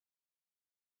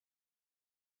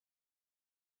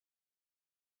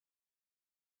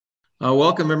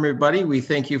Welcome, everybody. We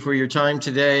thank you for your time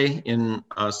today in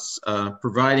us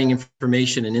providing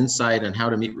information and insight on how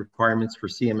to meet requirements for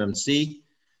CMMC.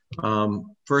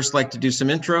 First, like to do some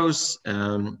intros,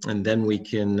 and then we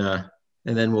can, and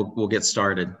then we'll get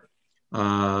started.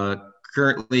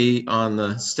 Currently, on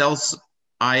the Stealth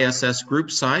ISS group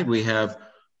side, we have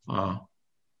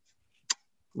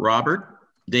Robert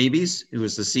Davies, who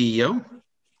is the CEO.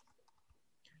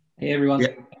 Hey, everyone.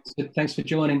 Thanks for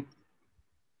joining.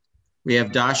 We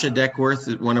have Dasha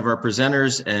Deckworth, one of our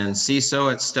presenters and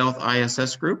CISO at Stealth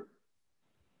ISS Group.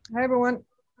 Hi, everyone.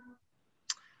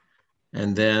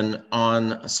 And then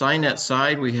on CISOLive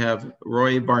side, we have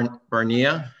Roy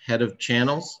Barnea, Head of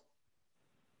Channels.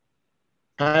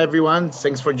 Hi, everyone.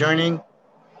 Thanks for joining.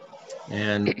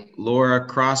 And Laura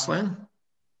Crossland.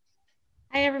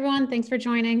 Hi, everyone. Thanks for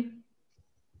joining.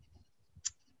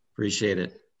 Appreciate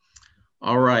it.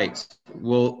 All right.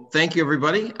 Well, thank you,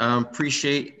 everybody.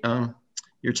 Appreciate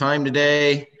your time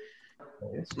today.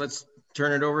 Let's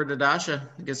turn it over to Dasha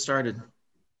to get started.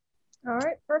 All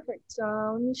right, perfect.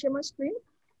 Let me share my screen.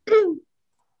 All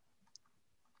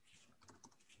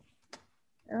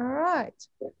right.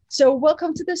 So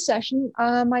welcome to this session.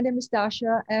 My name is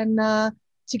Dasha, and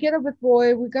together with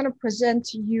Roy, we're going to present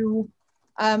to you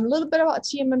a little bit about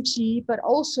CMMC, but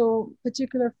also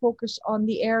particular focus on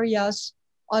the areas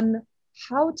on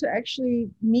how to actually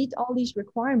meet all these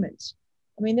requirements.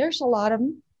 I mean, there's a lot of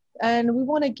them, and we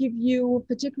want to give you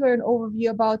particular an overview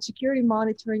about security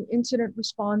monitoring, incident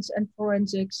response, and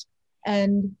forensics,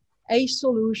 and a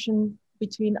solution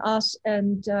between us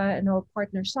and our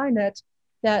partner CISOLive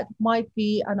that might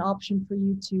be an option for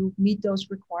you to meet those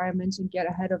requirements and get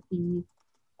ahead of the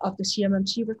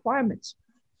CMMC requirements.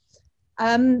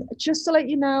 Just to let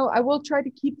you know, I will try to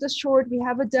keep this short. We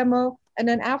have a demo, and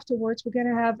then afterwards we're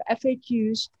going to have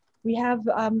FAQs. We have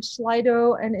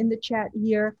Slido and in the chat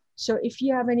here. So if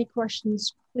you have any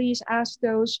questions, please ask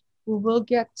those. We will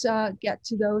get to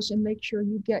those and make sure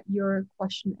you get your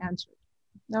question answered.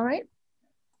 All right.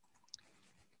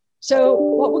 So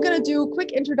what we're going to do,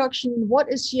 quick introduction.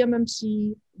 What is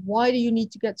CMMC? Why do you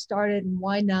need to get started, and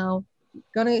why now?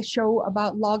 Going to show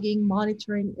about logging,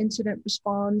 monitoring, incident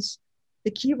response,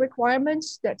 the key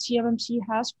requirements that CMMC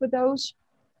has for those.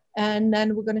 And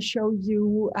then we're going to show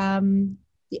you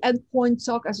the endpoint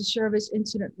SOC as a service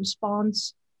incident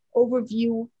response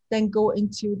overview, then go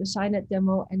into the CISOLive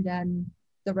demo, and then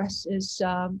the rest is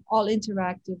all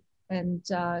interactive and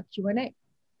Q&A.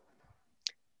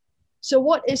 So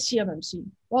what is CMMC?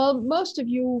 Well, most of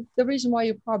you, the reason why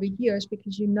you're probably here is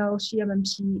because you know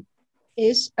CMMC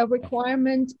is a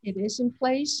requirement. It is in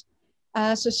place.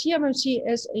 So CMMC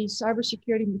is a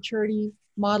cybersecurity maturity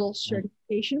model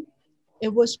certification.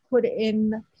 It was put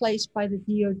in place by the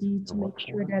DoD to make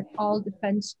sure that all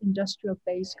defense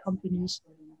industrial-based companies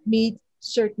meet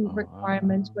certain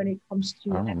requirements when it comes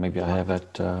to. I don't know, maybe I have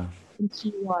it.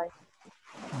 CUI.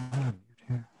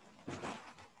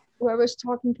 Whoever's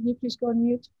talking, can you please go on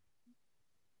mute?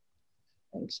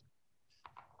 Thanks.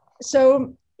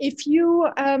 So if you,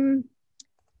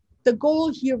 the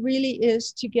goal here really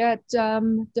is to get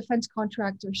defense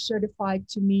contractors certified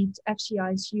to meet FCI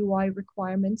and CUI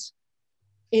requirements.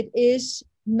 It is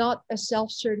not a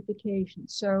self-certification.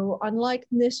 So unlike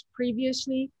NIST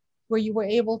previously, where you were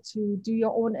able to do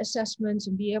your own assessments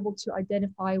and be able to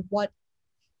identify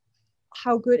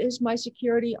how good is my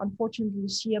security, unfortunately,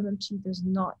 CMMC does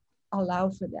not allow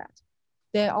for that.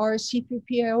 There are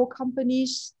C3PAO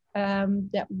companies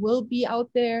that will be out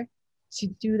there to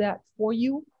do that for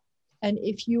you. And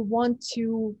if you want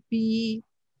to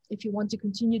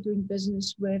continue doing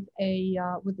business with the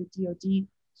DoD,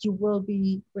 you will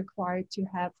be required to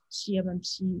have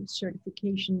CMMC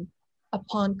certification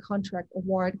upon contract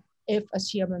award if a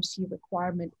CMMC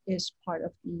requirement is part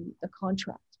of the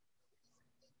contract.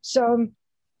 So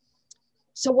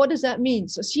what does that mean?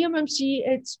 So CMMC,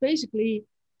 it's basically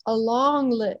a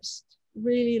long list,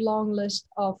 really long list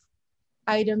of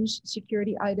items,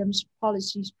 security items,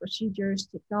 policies, procedures,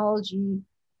 technology,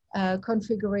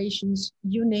 configurations,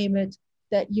 you name it,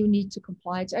 that you need to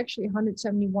comply. It's actually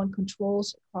 171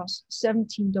 controls across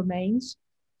 17 domains.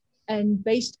 And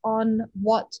based on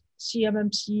what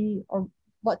CMMC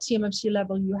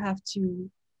level you have to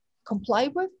comply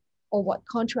with, or what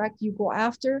contract you go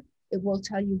after, it will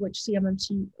tell you which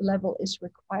CMMC level is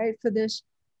required for this.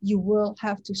 You will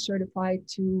have to certify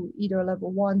to either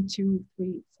level 1, 2,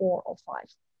 3, 4, or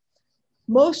 5.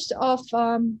 Most of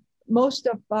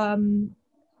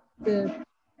the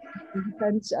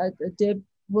defense DIB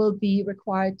will be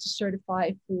required to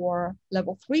certify for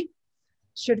level 3.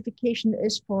 Certification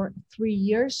is for 3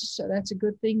 years, so that's a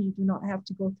good thing. You do not have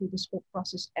to go through this whole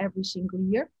process every single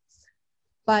year.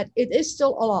 but it is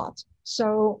still a lot.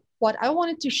 So what I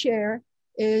wanted to share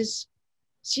is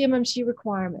CMMC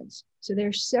requirements. So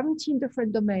there's 17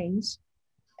 different domains.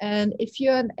 And if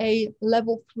you're in a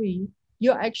level 3,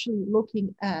 you're actually looking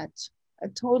at a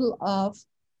total of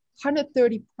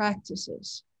 130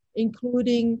 practices,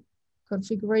 including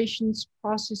configurations,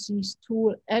 processes,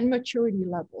 tool, and maturity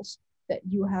levels that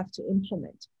you have to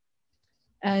implement.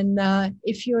 And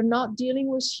if you're not dealing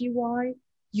with UI,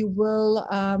 you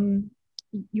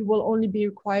will only be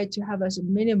required to have as a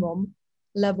minimum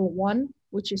level 1,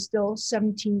 which is still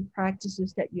 17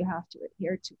 practices that you have to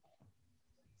adhere to.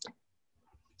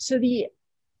 So the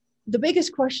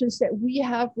biggest questions that we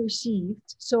have received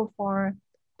so far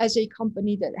as a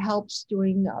company that helps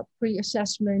doing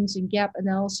pre-assessments and gap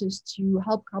analysis to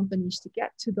help companies to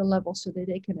get to the level so that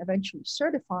they can eventually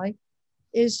certify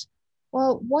is,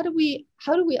 well,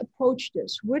 how do we approach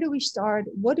this? Where do we start?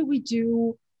 What do we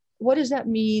do? What does that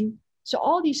mean? So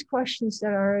all these questions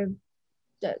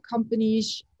that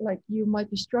companies like you might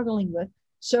be struggling with.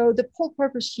 So the whole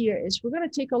purpose here is we're going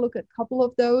to take a look at a couple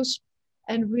of those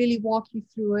and really walk you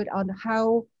through it on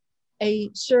how a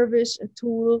service, a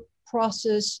tool,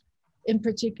 process in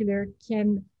particular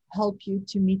can help you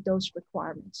to meet those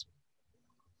requirements.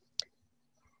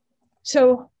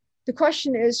 So the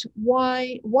question is,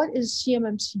 what is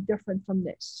CMMC different from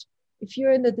NIST? If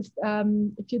you're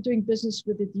if you're doing business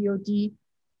with the DoD,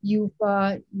 you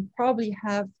probably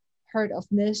have heard of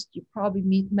NIST. You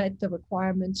probably met the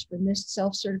requirements for NIST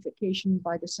self-certification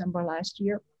by December last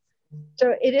year.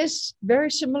 So it is very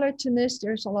similar to NIST.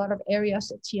 There's a lot of areas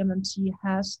that CMMC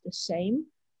has the same,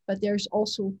 but there's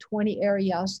also 20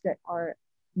 areas that are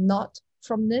not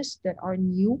from NIST, that are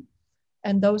new.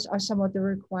 And those are some of the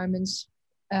requirements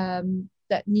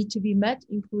that need to be met,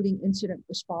 including incident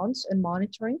response and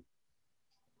monitoring.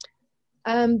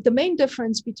 The main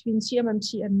difference between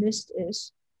CMMC and NIST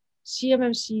is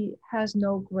CMMC has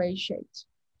no gray shades.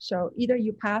 So either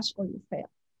you pass or you fail.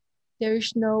 There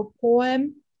is no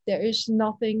poem. There is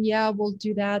nothing, yeah, we'll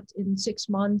do that in 6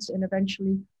 months and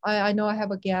eventually, I know I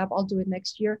have a gap, I'll do it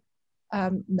next year.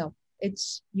 No,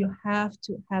 you have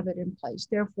to have it in place.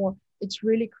 Therefore, it's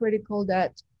really critical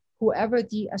that whoever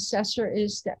the assessor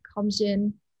is that comes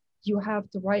in, you have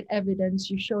the right evidence,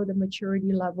 you show the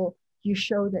maturity level, you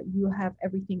show that you have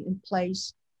everything in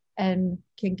place and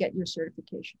can get your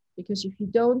certification. Because if you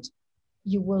don't,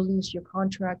 you will lose your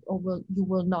contract or you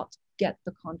will not get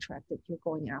the contract that you're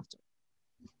going after.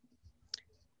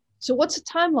 So what's the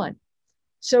timeline?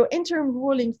 So interim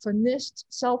ruling for NIST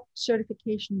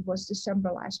self-certification was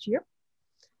December last year.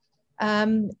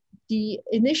 The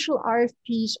initial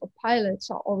RFPs or pilots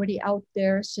are already out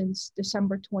there since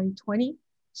December 2020.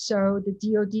 So the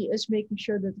DoD is making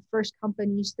sure that the first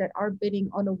companies that are bidding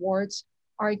on awards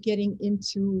are getting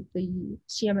into the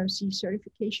CMMC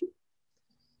certification.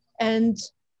 And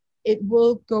it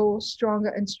will go stronger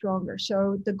and stronger.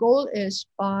 So the goal is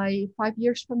by 5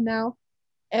 years from now,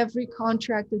 every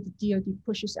contract that the DoD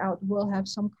pushes out will have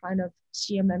some kind of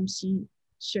CMMC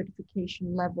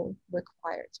certification level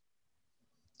required.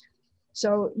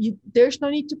 So there's no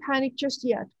need to panic just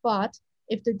yet, but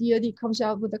if the DoD comes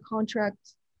out with a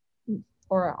contract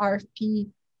or an RFP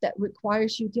that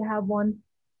requires you to have one,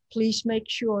 please make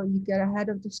sure you get ahead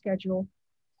of the schedule.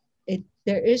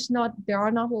 There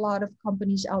are not a lot of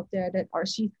companies out there that are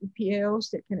C3PAOs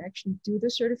that can actually do the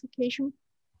certification.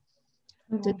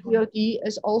 The DoD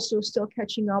is also still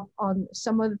catching up on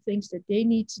some of the things that they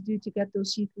need to do to get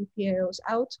those C3PAOs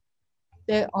out.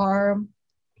 There are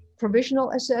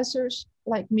provisional assessors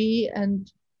like me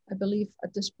and I believe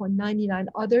at this point 99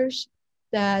 others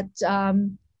that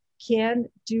can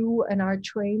do and are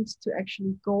trained to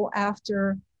actually go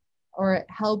after or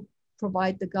help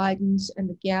provide the guidance and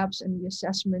the gaps and the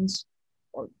assessments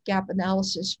or gap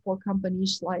analysis for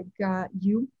companies like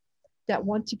you that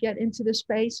want to get into the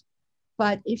space.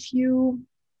 But it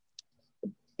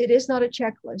is not a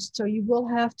checklist. So you will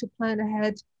have to plan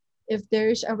ahead. If there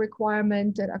is a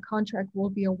requirement that a contract will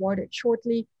be awarded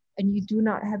shortly and you do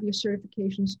not have your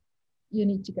certifications, you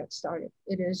need to get started.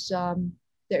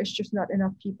 There's just not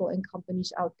enough people and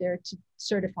companies out there to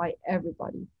certify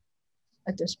everybody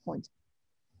at this point.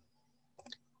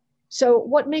 So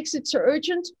what makes it so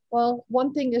urgent? Well,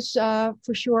 one thing is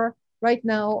for sure, right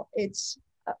now, it's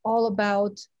all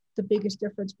about the biggest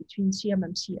difference between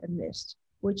CMMC and NIST,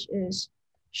 which is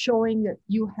showing that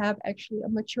you have actually a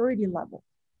maturity level.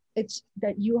 It's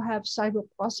that you have cyber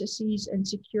processes and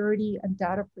security and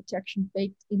data protection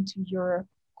baked into your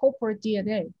corporate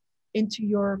DNA, into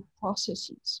your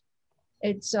processes.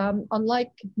 It's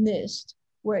unlike NIST,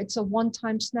 where it's a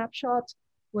one-time snapshot,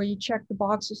 where you check the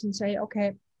boxes and say,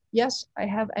 okay, Yes, I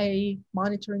have a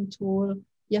monitoring tool.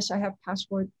 Yes, I have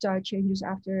password changes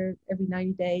after every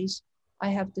 90 days. I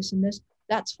have this and this.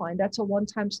 That's fine. That's a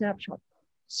one-time snapshot.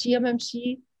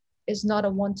 CMMC is not a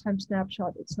one-time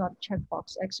snapshot. It's not a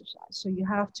checkbox exercise. So you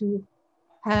have to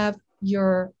have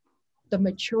the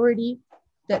maturity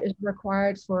that is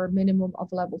required for a minimum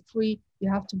of level 3.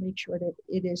 You have to make sure that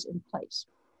it is in place.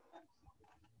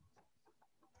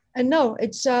 And no,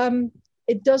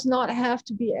 it does not have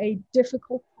to be a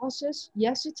difficult process.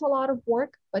 Yes, it's a lot of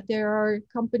work, but there are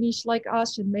companies like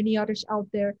us and many others out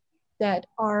there that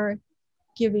are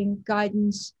giving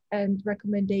guidance and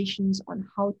recommendations on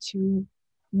how to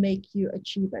make you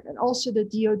achieve it. And also the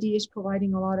DoD is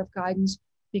providing a lot of guidance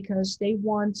because they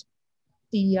want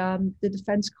the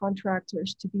defense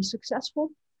contractors to be successful.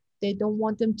 They don't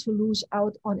want them to lose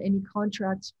out on any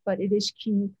contracts, but it is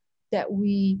key that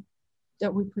we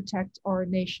protect our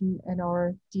nation and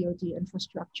our DoD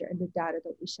infrastructure and the data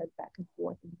that we send back and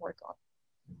forth and work on.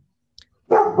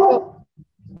 So,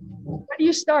 where do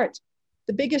you start?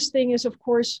 The biggest thing is, of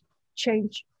course,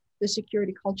 change the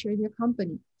security culture in your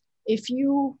company. If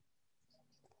you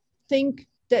think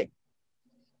that,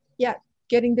 yeah,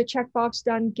 getting the checkbox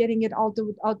done, getting it out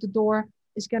the door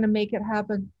is going to make it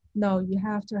happen, no, you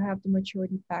have to have the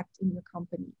maturity fact in your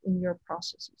company, in your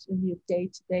processes, in your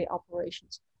day-to-day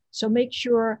operations. So make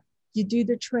sure you do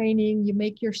the training, you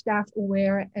make your staff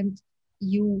aware, and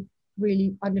you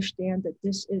really understand that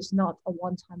this is not a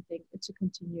one-time thing, it's a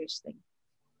continuous thing.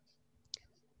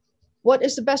 What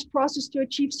is the best process to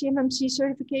achieve CMMC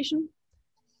certification?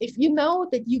 If you know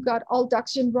that you got all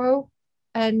ducks in a row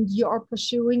and you are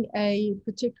pursuing a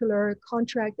particular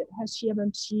contract that has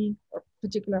CMMC or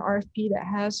particular RFP that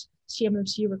has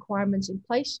CMMC requirements in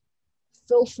place,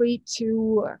 feel free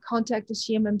to contact the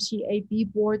CMMC AB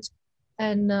board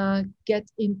and get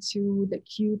into the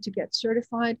queue to get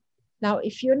certified. Now,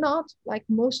 if you're not, like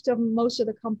most of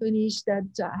the companies that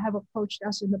have approached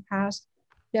us in the past,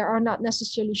 they are not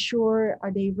necessarily sure,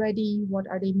 are they ready, what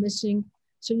are they missing?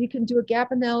 So you can do a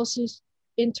gap analysis,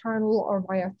 internal or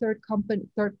via third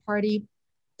party.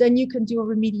 Then you can do a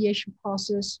remediation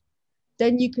process.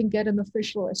 Then you can get an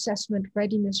official assessment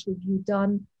readiness review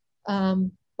done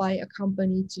by a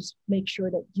company to make sure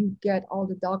that you get all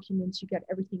the documents, you get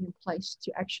everything in place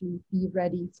to actually be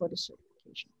ready for the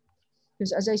certification.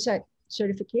 Because as I said,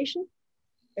 certification,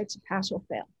 it's a pass or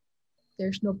fail.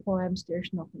 There's no poems, there's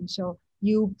nothing. So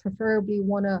you preferably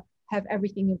want to have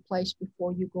everything in place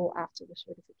before you go after the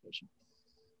certification.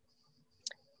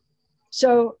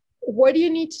 So where do you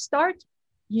need to start?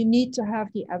 You need to have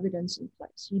the evidence in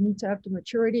place. You need to have the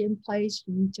maturity in place.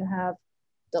 You need to have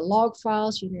the log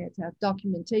files. You need to have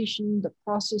documentation, the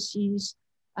processes,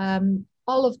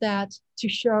 all of that to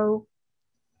show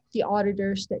the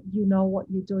auditors that you know what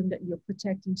you're doing, that you're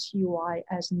protecting CUI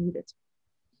as needed.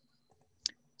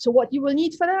 So what you will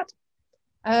need for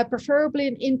that, preferably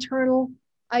an internal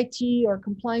IT or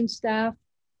compliance staff,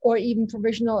 or even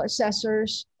provisional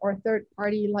assessors or a third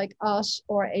party like us,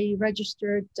 or a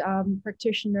registered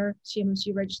practitioner,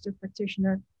 CMMC registered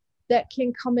practitioner, that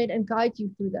can come in and guide you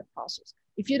through that process.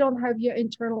 If you don't have your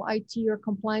internal IT or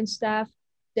compliance staff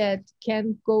that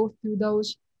can go through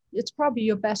those, it's probably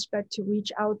your best bet to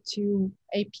reach out to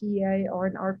a PA or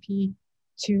an RP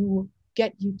to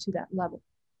get you to that level.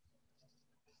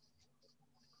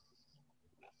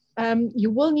 You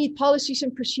will need policies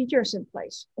and procedures in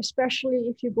place, especially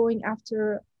if you're going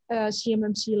after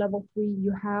CMMC level 3.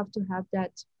 You have to have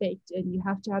that baked in. You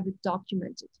have to have it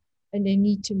documented, and they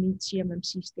need to meet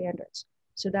CMMC standards.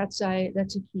 So that's a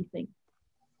key thing.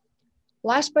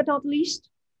 Last but not least,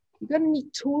 you're going to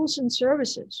need tools and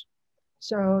services.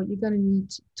 So you're going to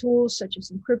need tools such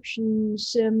as encryption,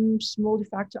 SIMs,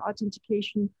 multi-factor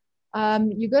authentication.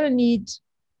 You're going to need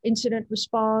incident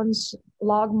response,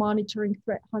 log monitoring,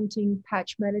 threat hunting,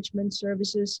 patch management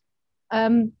services.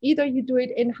 Either you do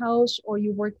it in-house or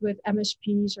you work with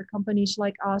MSPs or companies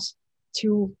like us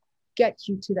to get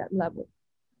you to that level.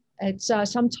 It's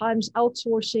sometimes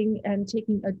outsourcing and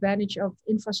taking advantage of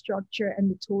infrastructure and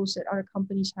the tools that other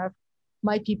companies have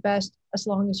might be best, as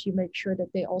long as you make sure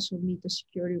that they also meet the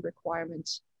security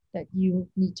requirements that you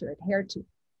need to adhere to.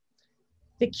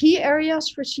 The key areas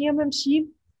for CMMC,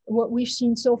 what we've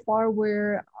seen so far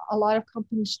where a lot of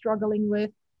companies struggling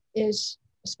with is,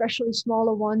 especially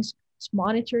smaller ones, it's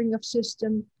monitoring of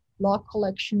system, log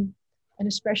collection, and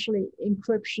especially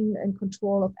encryption and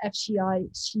control of FCI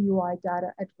CUI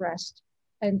data at rest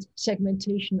and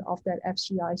segmentation of that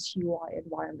FCI CUI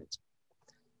environment.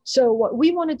 So what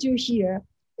we want to do here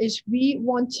is we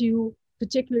want to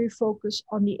particularly focus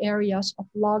on the areas of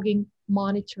logging,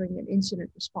 monitoring, and incident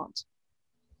response.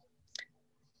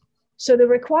 So the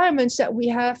requirements that we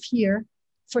have here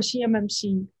for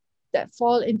CMMC that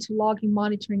fall into logging,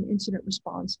 monitoring, incident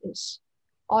response is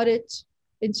audit,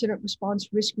 incident response,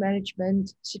 risk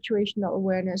management, situational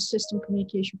awareness, system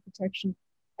communication protection,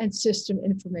 and system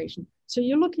information. So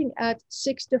you're looking at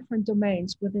 6 different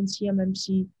domains within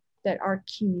CMMC that are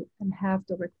key and have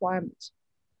the requirements.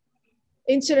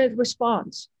 Incident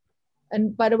response.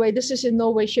 And by the way, this is in no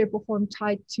way, shape, or form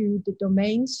tied to the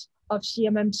domains of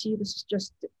CMMC. This is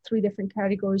just 3 different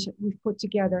categories that we've put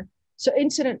together. So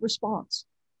incident response.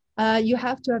 You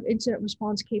have to have incident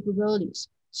response capabilities.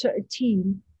 So a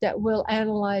team that will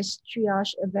analyze,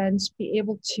 triage events, be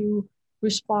able to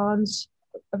respond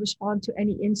to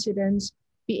any incidents,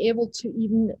 be able to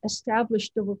even establish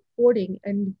the reporting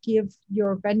and give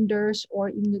your vendors or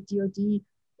even the DoD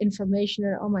information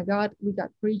that, oh my God, we got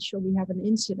breached or we have an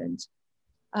incident.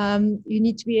 You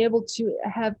need to be able to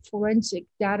have forensic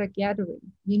data gathering.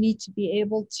 You need to be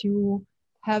able to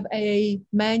have a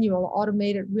manual,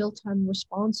 automated real-time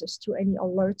responses to any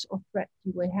alerts or threat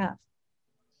you may have.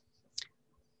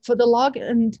 For the log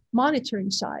and monitoring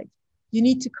side, you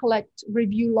need to collect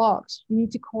review logs. You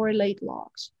need to correlate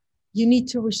logs. You need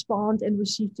to respond and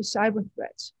receive to cyber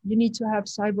threats. You need to have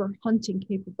cyber hunting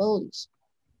capabilities.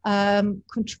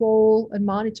 Control and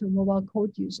monitor mobile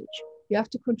code usage. You have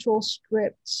to control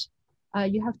scripts.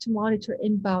 You have to monitor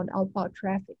inbound, outbound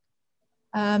traffic.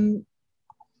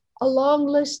 A long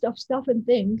list of stuff and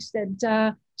things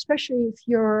that, especially if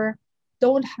you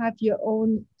don't have your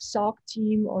own SOC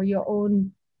team or your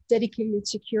own dedicated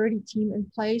security team in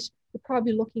place, you're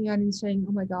probably looking at it and saying,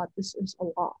 oh my God, this is a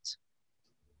lot.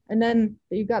 And then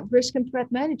you got risk and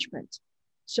threat management.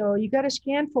 So you got to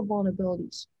scan for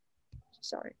vulnerabilities.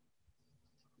 Sorry.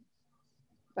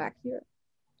 Back here.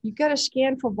 You got to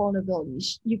scan for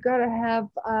vulnerabilities. You got to have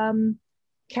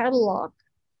catalog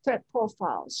threat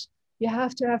profiles. You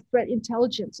have to have threat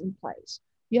intelligence in place.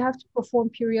 You have to perform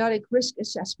periodic risk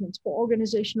assessments for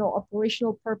organizational,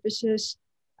 operational purposes,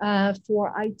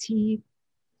 for IT,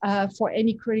 for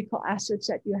any critical assets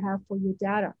that you have for your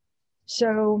data.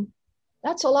 So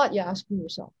that's a lot you're asking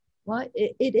yourself, right?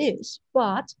 It is,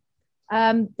 but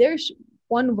there's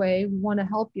one way we want to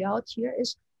help you out here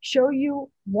is show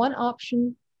you one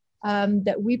option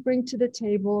that we bring to the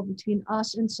table between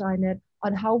us and CISOLive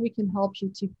on how we can help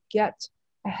you to get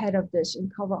ahead of this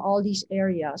and cover all these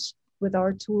areas with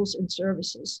our tools and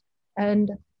services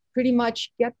and pretty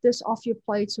much get this off your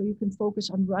plate so you can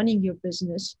focus on running your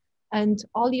business and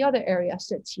all the other areas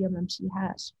that CMMC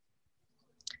has.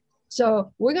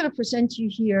 So we're going to present you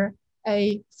here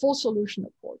a full solution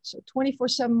report. So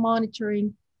 24/7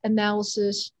 monitoring,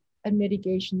 analysis, and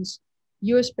mitigations,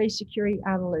 US-based security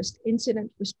analyst,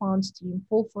 incident response team,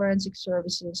 full forensic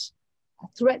services,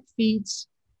 threat feeds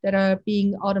that are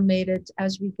being automated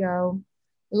as we go,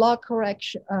 log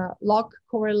correction, log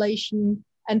correlation,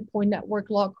 endpoint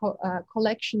network log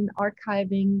collection,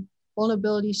 archiving,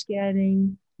 vulnerability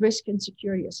scanning, risk and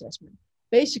security assessment.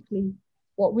 Basically,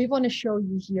 what we want to show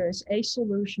you here is a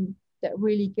solution that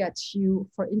really gets you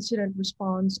for incident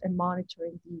response and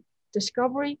monitoring, the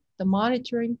discovery, the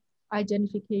monitoring,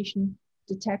 identification,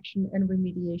 detection, and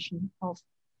remediation of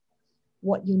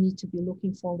what you need to be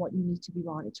looking for, what you need to be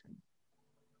monitoring.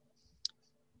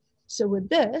 So with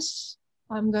this,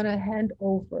 I'm going to hand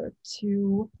over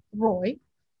to Roy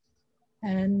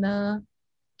and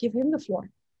give him the floor.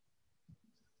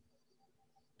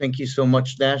 Thank you so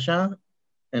much, Dasha.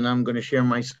 And I'm going to share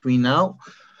my screen now.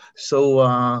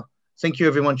 So thank you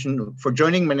everyone for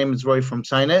joining. My name is Roy from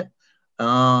CISOLive.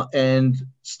 And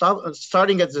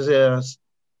starting at the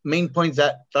main point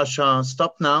that Dasha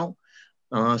stopped now,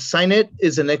 CISOLive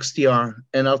is an XDR,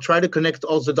 and I'll try to connect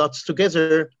all the dots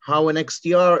together, how an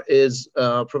XDR is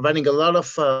providing a lot of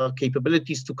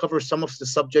capabilities to cover some of the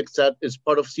subjects that is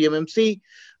part of CMMC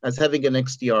as having an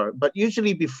XDR. But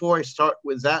usually before I start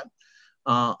with that,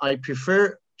 I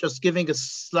prefer just giving a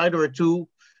slide or two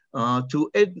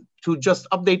to just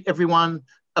update everyone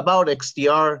about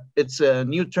XDR. It's a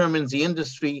new term in the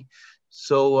industry.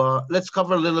 So let's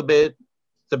cover a little bit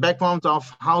the background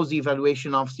of how the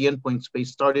evaluation of the endpoint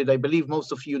space started. I believe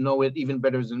most of you know it even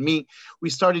better than me. We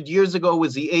started years ago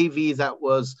with the AV that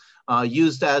was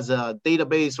used as a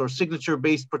database or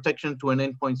signature-based protection to an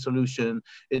endpoint solution.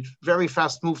 It very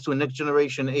fast moved to a next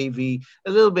generation AV,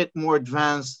 a little bit more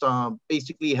advanced,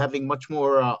 basically having much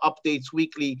more updates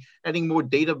weekly, adding more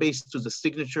database to the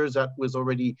signatures that was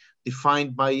already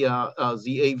defined by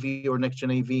the AV or next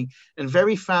gen AV. And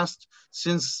very fast,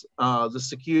 since the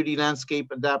security landscape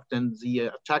adapt and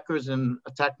the attackers and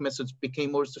attack methods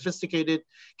became more sophisticated,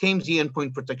 came the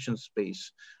endpoint protection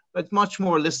space. a much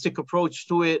more holistic approach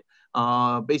to it.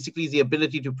 Basically, the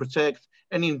ability to protect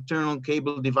any internal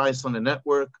cable device on the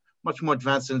network, much more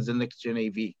advanced than the next-gen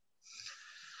AV.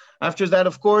 After that,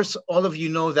 of course, all of you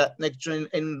know that next-gen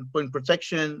endpoint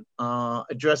protection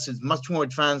addresses much more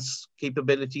advanced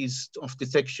capabilities of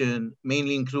detection,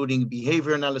 mainly including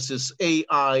behavior analysis,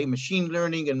 AI, machine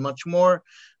learning, and much more,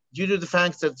 due to the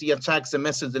fact that the attacks and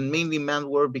methods and mainly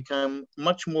malware become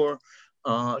much more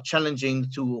challenging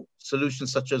to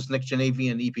solutions such as next-gen AV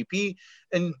and EPP.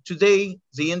 And today,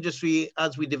 the industry,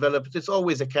 as we develop it, it's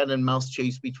always a cat and mouse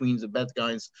chase between the bad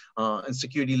guys and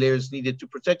security layers needed to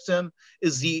protect them.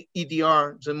 Is the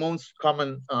EDR the most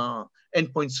common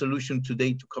endpoint solution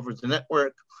today to cover the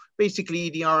network? Basically,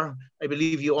 EDR, I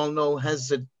believe you all know, has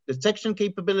the detection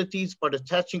capabilities, but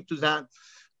attaching to that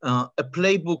a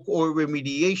playbook or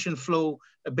remediation flow,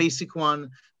 a basic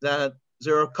one, that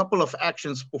there are a couple of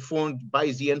actions performed by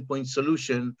the endpoint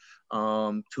solution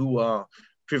to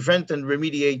prevent and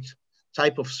remediate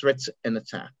type of threats and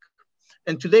attack.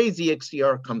 And today the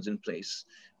XDR comes in place.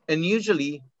 And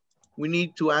usually we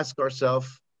need to ask ourselves,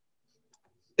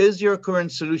 is your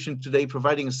current solution today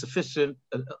providing a sufficient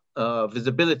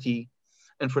visibility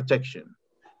and protection?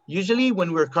 Usually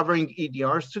when we're covering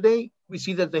EDRs today, we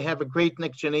see that they have a great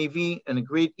next-gen AV and a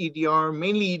great EDR.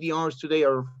 Mainly EDRs today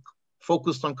are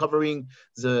focused on covering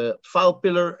the file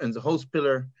pillar and the host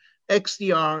pillar.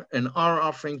 XDR and our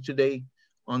offering today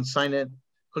on CISOLive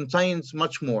contains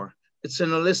much more. It's an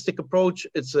holistic approach.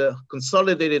 It's a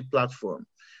consolidated platform.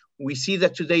 We see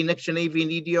that today next-gen AV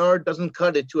and EDR doesn't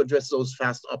cut it to address those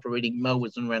fast operating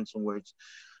malwares and ransomwares.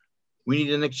 We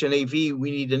need a next-gen AV, we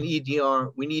need an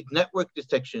EDR, we need network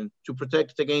detection to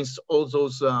protect against all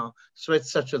those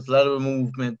threats such as lateral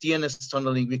movement, DNS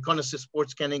tunneling, reconnaissance, port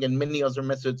scanning, and many other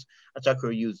methods attackers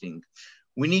are using.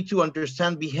 We need to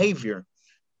understand behavior,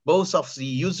 both of the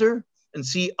user and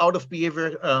see out of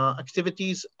behavior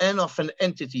activities and of an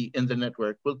entity in the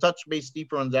network. We'll touch base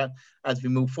deeper on that as we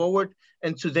move forward.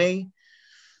 And today,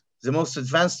 the most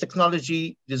advanced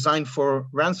technology designed for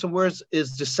ransomwares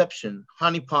is deception,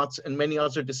 honeypots, and many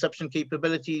other deception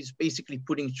capabilities, basically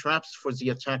putting traps for the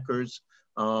attackers.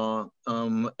 And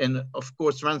of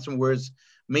course, ransomwares,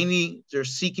 mainly they're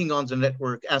seeking on the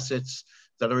network assets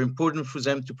that are important for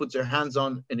them to put their hands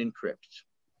on and encrypt.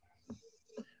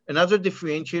 Another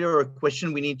differentiator or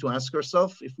question we need to ask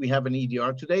ourselves if we have an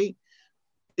EDR today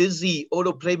is the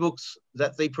auto playbooks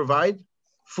that they provide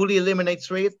fully eliminate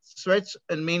threats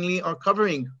and mainly are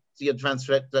covering the advanced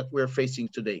threat that we're facing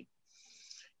today.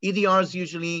 EDRs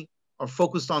usually are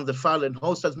focused on the file and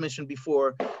host, as mentioned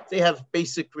before. They have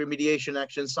basic remediation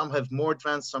actions. Some have more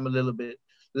advanced, some a little bit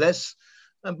less,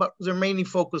 but they're mainly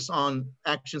focused on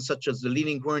actions such as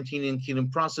deleting, quarantining, and killing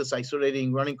process,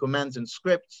 isolating, running commands and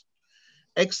scripts.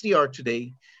 XDR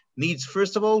today needs,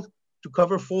 first of all, to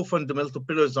cover 4 fundamental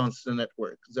pillars on the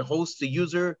network: the host, the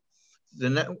user,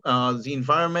 the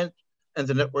environment, and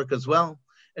the network as well.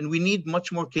 And we need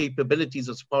much more capabilities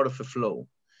as part of a flow.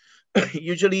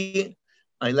 Usually,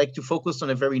 I like to focus on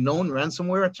a very known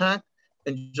ransomware attack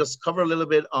and just cover a little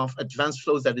bit of advanced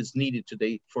flows that is needed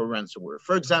today for ransomware.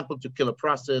 For example, to kill a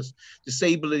process,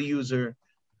 disable a user,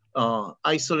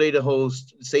 isolate a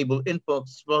host, disable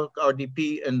inputs, block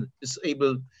RDP, and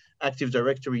disable Active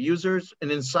Directory users.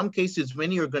 And in some cases,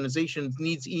 many organizations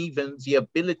needs even the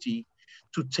ability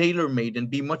to tailor-made and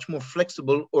be much more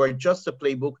flexible or adjust the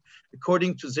playbook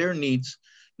according to their needs,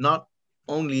 not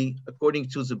only according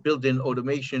to the built-in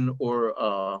automation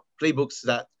or playbooks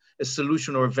that a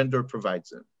solution or a vendor provides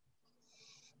them.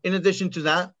 In addition to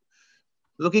that,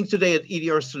 looking today at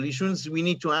EDR solutions, we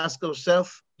need to ask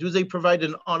ourselves, do they provide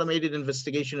an automated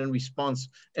investigation and response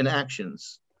and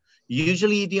actions?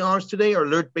 Usually EDRs today are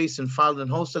alert-based and file and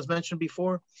host, as mentioned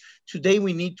before. Today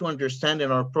we need to understand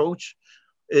in our approach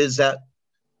is that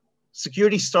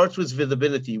security starts with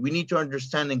visibility. We need to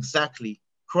understand exactly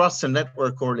cross the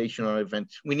network correlation or event.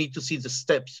 We need to see the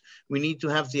steps. We need to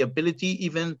have the ability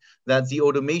even that the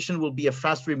automation will be a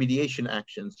fast remediation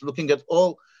actions, looking at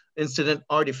all incident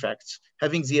artifacts,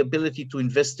 having the ability to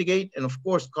investigate, and of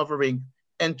course, covering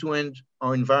end-to-end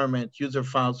our environment, user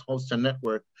files, host, and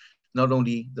network, not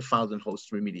only the files and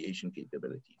host remediation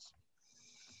capabilities.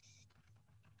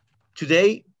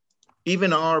 Today,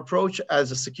 even our approach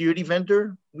as a security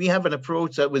vendor, we have an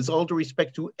approach that, with all due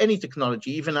respect to any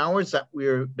technology, even ours that we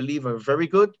believe are very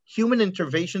good, human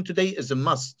intervention today is a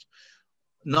must,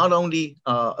 not only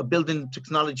a built-in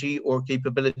technology or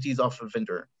capabilities of a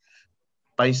vendor.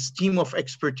 By a team of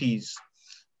expertise.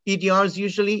 EDRs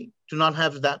usually do not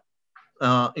have that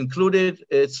included.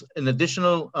 It's an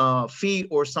additional fee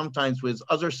or sometimes with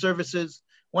other services.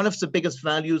 One of the biggest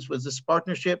values was this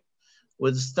partnership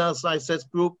with the CISOLive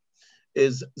group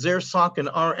is their SOC and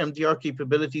our MDR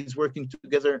capabilities working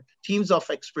together, teams of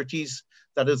expertise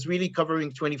that is really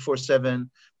covering 24/7,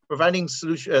 providing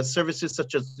services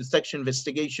such as detection,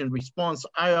 investigation, response,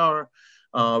 IR,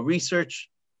 research,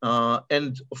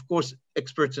 and of course,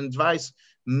 experts and advice,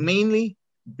 mainly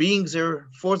being there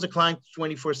for the client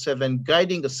 24/7,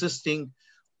 guiding, assisting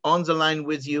on the line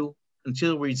with you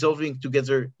until resolving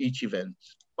together each event.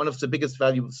 One of the biggest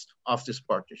values of this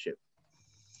partnership.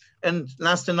 And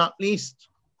last and not least,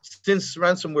 since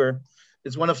ransomware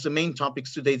is one of the main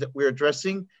topics today that we're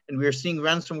addressing, and we're seeing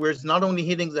ransomware not only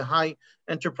hitting the high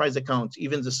enterprise accounts,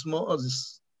 even the small,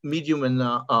 medium and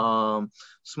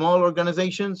small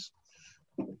organizations.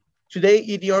 Today,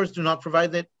 EDRs do not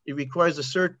provide it. It requires a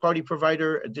third-party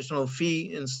provider, additional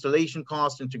fee, installation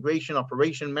cost, integration,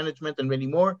 operation, management, and many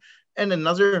more. And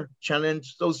another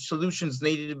challenge, those solutions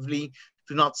natively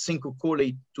do not sync or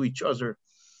correlate to each other.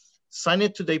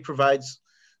 CISOLive today provides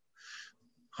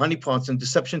honeypots and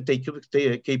deception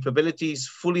capabilities,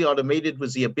 fully automated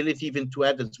with the ability even to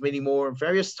add as many more,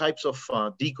 various types of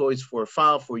decoys for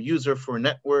file, for user, for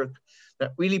network,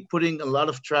 that really putting a lot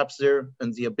of traps there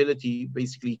and the ability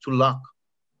basically to lock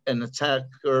an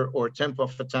attacker or attempt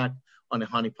of attack on a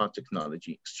honeypot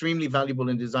technology. Extremely valuable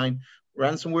in design,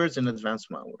 ransomwares and advanced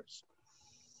malwares.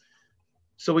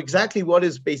 So exactly what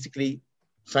is basically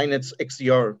CISOLive's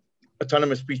XDR,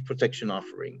 Autonomous Breach Protection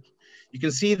offering? You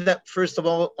can see that first of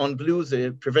all, on blue,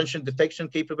 the prevention detection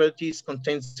capabilities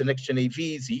contains the next-gen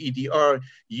AVs, the EDR,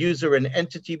 user and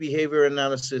entity behavior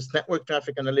analysis, network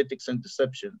traffic analytics, and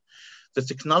deception. The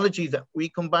technology that we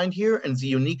combined here and the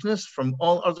uniqueness from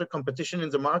all other competition in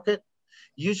the market,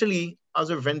 usually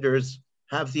other vendors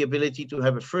have the ability to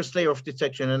have a first layer of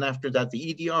detection, and after that, the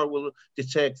EDR will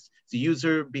detect the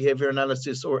user behavior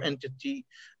analysis or entity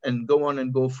and go on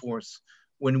and go forth.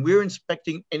 When we're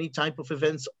inspecting any type of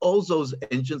events, all those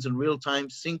engines in real time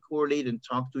sync, correlate, and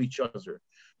talk to each other,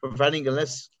 providing a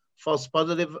less false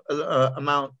positive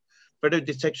amount, better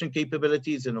detection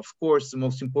capabilities, and of course, the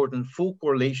most important, full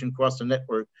correlation across the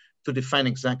network to define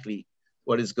exactly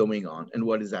what is going on and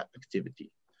what is that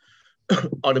activity.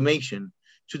 Automation.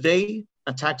 Today,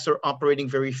 attacks are operating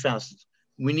very fast.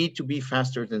 We need to be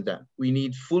faster than that. We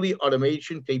need fully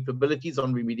automation capabilities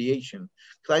on remediation.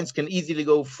 Clients can easily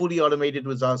go fully automated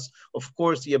with us. Of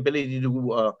course, the ability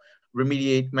to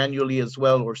remediate manually as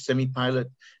well or semi-pilot.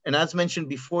 And as mentioned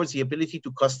before, the ability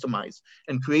to customize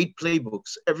and create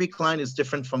playbooks. Every client is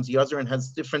different from the other and has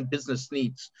different business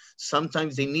needs.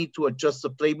 Sometimes they need to adjust the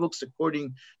playbooks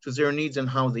according to their needs and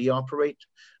how they operate.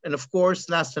 And of course,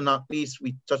 last and not least,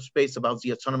 we touched base about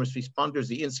the autonomous responders,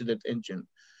 the incident engine,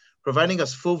 providing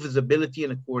us full visibility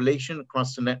and a correlation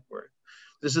across the network.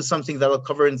 This is something that I'll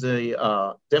cover in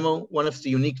the demo, one of the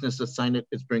uniqueness that CISOLive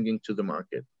is bringing to the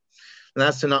market.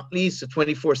 Last and not least, the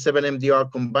 24/7 MDR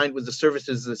combined with the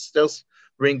services that Stealth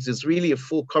brings is really a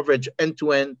full coverage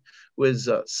end-to-end with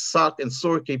SOC and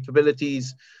SOAR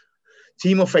capabilities.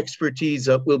 Team of expertise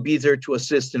will be there to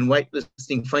assist in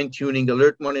whitelisting, fine-tuning,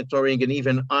 alert monitoring, and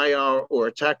even IR or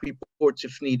attack reports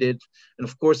if needed. And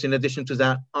of course, in addition to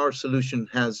that, our solution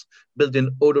has built-in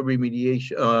auto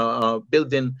remediation,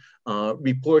 built-in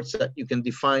reports that you can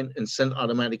define and send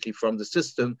automatically from the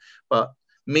system. But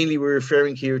mainly we're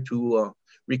referring here to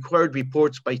required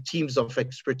reports by teams of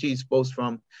expertise, both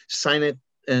from CISOLive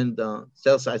and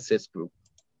CISOLive group.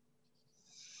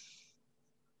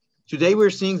 Today, we're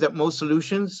seeing that most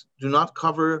solutions do not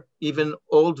cover even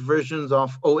old versions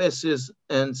of OSs,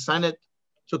 and CISOLive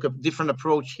took a different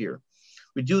approach here.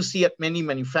 We do see at many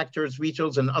manufacturers,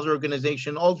 retailers, and other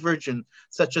organizations, old versions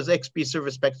such as XP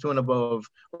Service Pack 2 and above,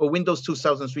 or Windows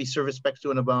 2003 Service Pack 2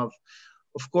 and above.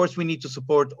 Of course, we need to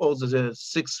support all the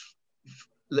 6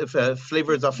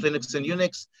 flavors of Linux and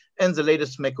Unix, and the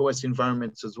latest macOS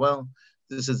environments as well.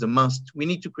 This is a must. We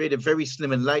need to create a very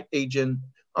slim and light agent.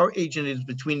 Our agent is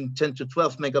between 10 to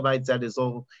 12 megabytes, that is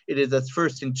all. It is at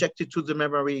first injected to the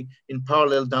memory, in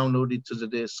parallel downloaded to the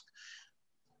disk.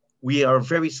 We are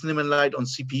very slim and light on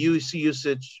CPU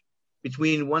usage,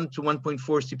 between 1 to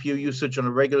 1.4 CPU usage on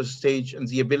a regular stage, and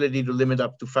the ability to limit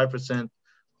up to 5%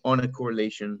 on a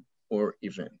correlation or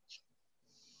event.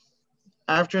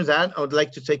 After that, I would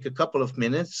like to take a couple of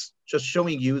minutes just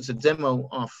showing you the demo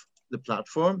of the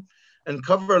platform and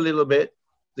cover a little bit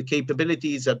the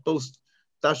capabilities that both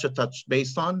Dasha touched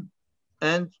based on,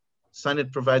 and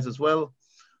CISOLive provides as well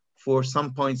for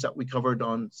some points that we covered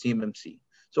on CMMC.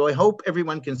 So I hope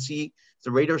everyone can see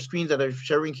the radar screen that I'm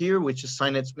sharing here, which is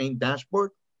CISOLive's main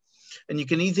dashboard. And you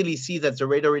can easily see that the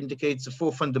radar indicates the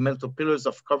 4 fundamental pillars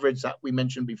of coverage that we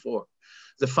mentioned before: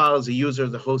 the files, the user,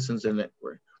 the host, and the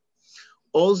network.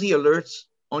 All the alerts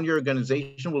on your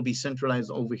organization will be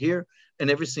centralized over here, and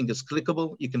everything is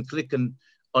clickable. You can click and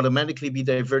automatically be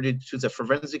diverted to the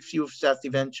forensic view of that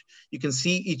event. You can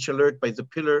see each alert by the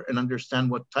pillar and understand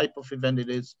what type of event it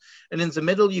is. And in the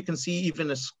middle, you can see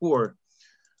even a score.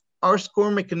 Our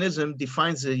score mechanism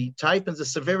defines the type and the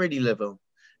severity level.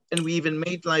 And we even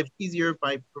made life easier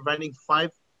by providing 5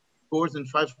 scores in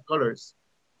 5 colors.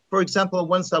 For example, a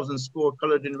 1000 score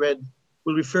colored in red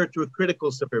will refer to a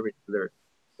critical severity alert,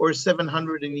 or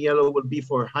 700 in yellow will be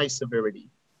for high severity.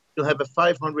 You'll have a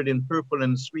 500 in purple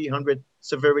and 300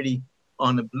 severity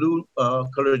on a blue,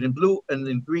 colored in blue, and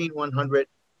in green 100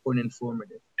 for an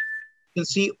informative. You can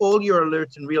see all your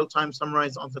alerts in real time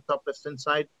summarized on the top left-hand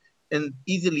side, and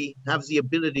easily have the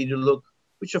ability to look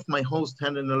which of my hosts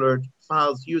had an alert,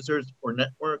 files, users, or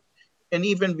network, and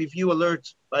even review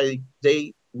alerts by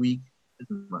day, week,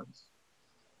 and months.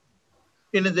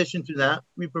 In addition to that,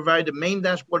 we provide a main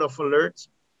dashboard of alerts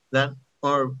that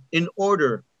are in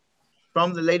order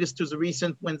from the latest to the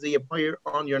recent when they appear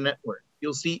on your network.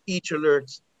 You'll see each alert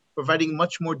providing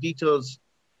much more details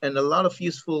and a lot of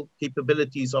useful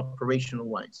capabilities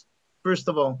operational-wise. First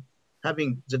of all,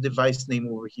 having the device name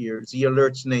over here, the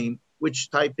alert's name, which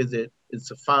type is it?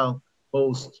 It's a file,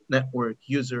 host, network,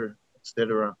 user,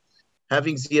 etc.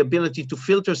 Having the ability to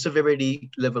filter severity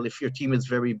level if your team is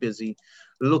very busy,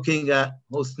 looking at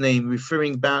host name,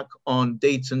 referring back on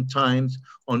dates and times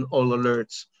on all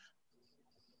alerts.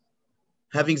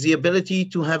 Having the ability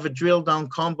to have a drill down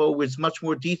combo with much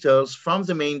more details from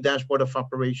the main dashboard of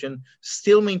operation,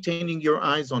 still maintaining your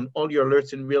eyes on all your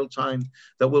alerts in real time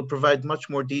that will provide much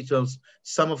more details.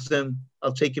 Some of them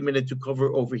I'll take a minute to cover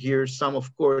over here. Some,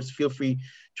 of course, feel free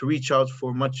to reach out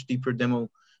for much deeper demo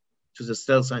to the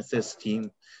Stealth-Cynet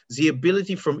team. The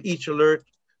ability from each alert,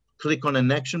 click on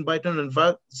an action button, and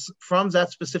from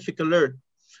that specific alert,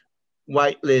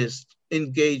 whitelist,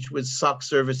 engage with SOC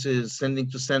services, sending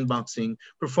to sandboxing,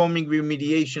 performing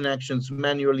remediation actions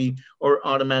manually or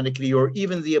automatically, or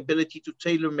even the ability to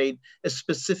tailor-make a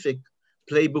specific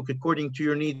playbook according to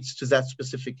your needs to that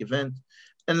specific event.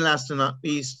 And last but not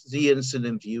least, the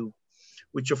incident view,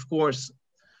 which of course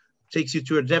takes you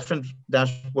to a different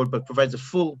dashboard, but provides a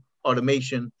full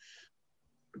automation,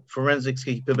 forensics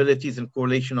capabilities, and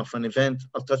correlation of an event.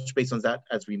 I'll touch base on that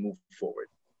as we move forward.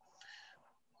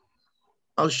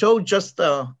 I'll show just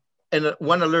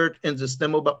one alert in this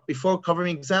demo, but before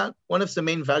covering that, one of the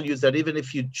main values that even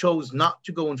if you chose not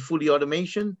to go in fully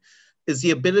automation is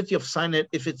the ability of CISOLive,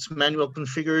 if it's manual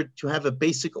configured, to have a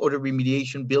basic auto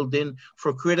remediation built in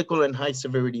for critical and high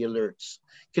severity alerts.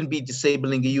 It can be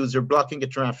disabling a user, blocking a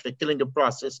traffic, killing a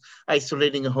process,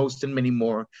 isolating a host, and many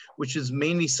more, which is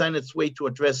mainly CISOLive's way to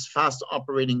address fast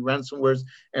operating ransomwares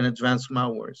and advanced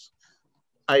malwares.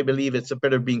 I believe it's a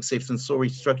better being safe than sorry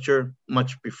structure,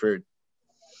 much preferred.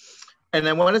 And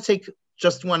I want to take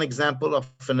just one example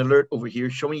of an alert over here,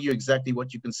 showing you exactly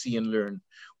what you can see and learn.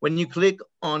 When you click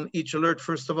on each alert,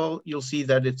 first of all, you'll see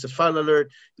that it's a file alert.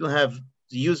 You'll have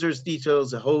the user's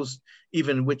details, the host,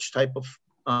 even which type of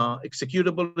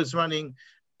executable is running,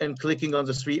 and clicking on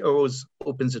the 3 arrows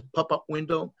opens a pop-up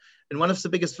window. And one of the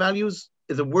biggest values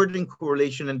is a wording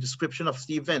correlation and description of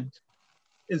the event.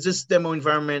 In this demo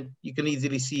environment, you can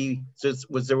easily see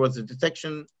there was a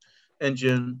detection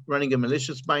engine running a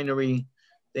malicious binary.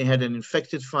 They had an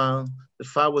infected file. The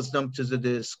file was dumped to the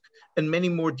disk, and many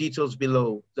more details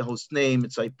below: the host name,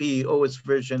 its IP, OS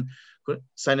version,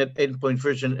 CISOLive endpoint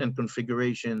version and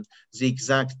configuration, the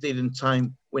exact date and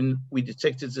time when we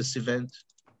detected this event,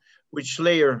 which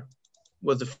layer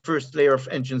was the first layer of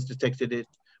engines detected it,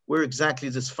 where exactly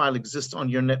this file exists on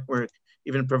your network,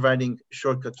 even providing a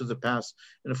shortcut to the path.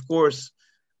 And of course,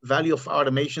 value of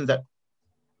automation, that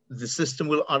the system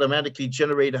will automatically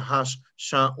generate a hash,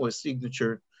 SHA, or a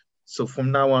signature. So from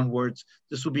now onwards,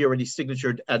 this will be already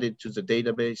signatured, added to the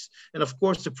database. And of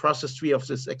course, the process tree of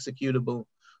this executable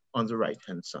on the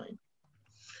right-hand side.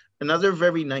 Another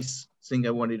very nice thing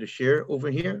I wanted to share over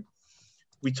here,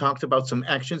 we talked about some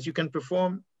actions you can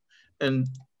perform, and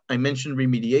I mentioned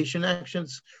remediation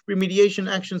actions. Remediation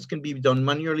actions can be done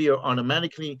manually or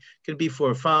automatically, can be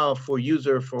for a file, for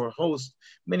user, for a host,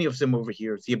 many of them over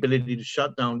here. The ability to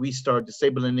shut down, restart,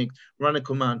 disable a NIC, run a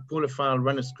command, pull a file,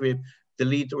 run a script,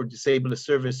 delete or disable a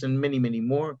service, and many, many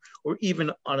more, or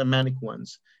even automatic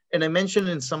ones. And I mentioned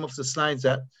in some of the slides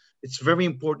that it's very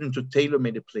important to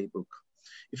tailor-make a playbook.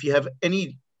 If you have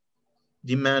any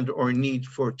demand or need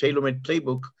for a tailor-made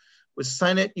playbook, with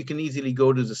CISOLive, you can easily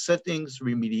go to the settings,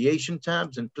 remediation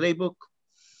tabs, and playbook.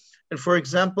 And for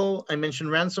example, I mentioned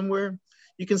ransomware.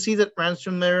 You can see that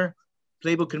ransomware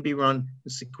playbook can be run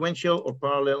in sequential or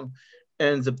parallel.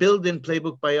 And the built-in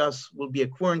playbook by us will be a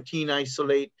quarantine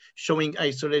isolate, showing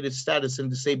isolated status and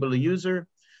disable the user.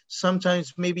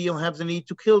 Sometimes maybe you'll have the need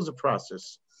to kill the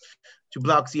process, to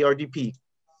block the RDP,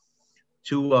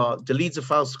 to delete the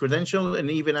file's credential, and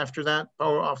even after that,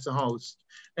 power off the host.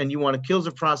 And you want to kill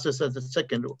the process at the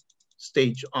second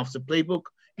stage of the playbook,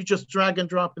 you just drag and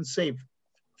drop and save.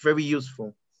 Very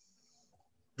useful,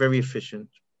 very efficient.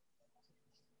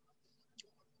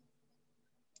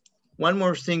 One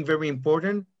more thing very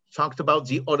important, talked about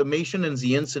the automation and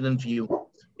the incident view.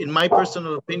 In my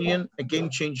personal opinion, a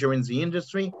game changer in the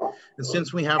industry. And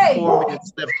since we have 4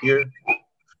 minutes left here,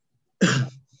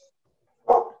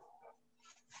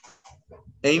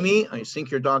 Amy, I think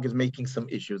your dog is making some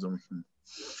issues.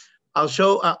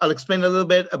 I'll explain a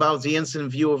little bit about the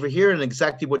incident view over here and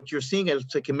exactly what you're seeing. It'll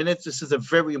take a minute. This is a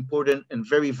very important and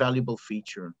very valuable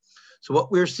feature. So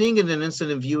what we're seeing in an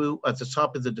incident view at the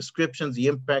top is the description, the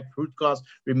impact, root cause,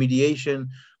 remediation,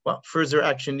 what further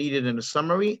action needed in a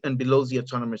summary, and below the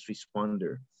autonomous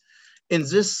responder. In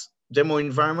this demo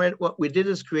environment, what we did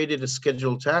is created a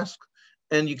scheduled task,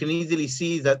 and you can easily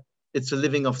see that it's a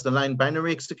living off the line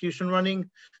binary execution running.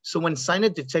 So when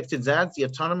CISOLive detected that, the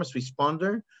autonomous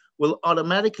responder will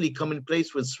automatically come in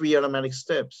place with 3 automatic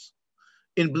steps.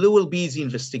 In blue will be the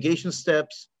investigation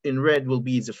steps, in red will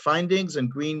be the findings,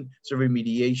 and green the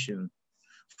remediation.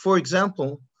 For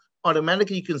example,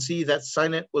 automatically you can see that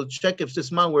CISOLive will check if this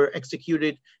malware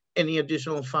executed any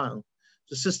additional file.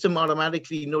 The system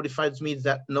automatically notifies me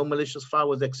that no malicious file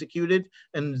was executed,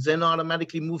 and then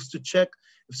automatically moves to check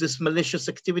if this malicious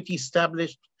activity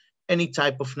established any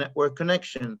type of network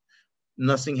connection.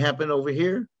 Nothing happened over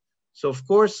here. So of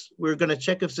course, we're gonna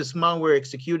check if this malware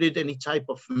executed any type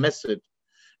of method.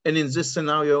 And in this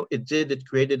scenario, it did, it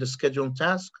created a scheduled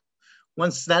task.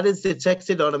 Once that is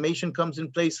detected, automation comes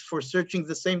in place for searching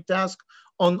the same task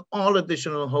on all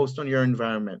additional hosts on your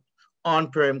environment.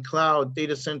 On-prem, cloud,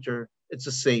 data center, it's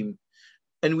the same.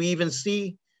 And we even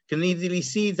can easily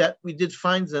see that we did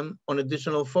find them on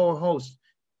additional 4 hosts.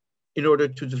 In order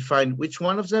to define which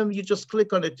one of them, you just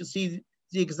click on it to see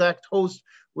the exact host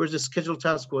where the scheduled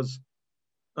task was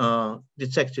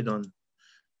detected on.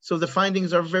 So the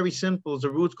findings are very simple. The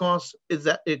root cause is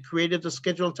that it created a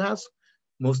scheduled task.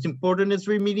 Most important is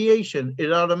remediation.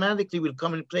 It automatically will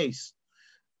come in place.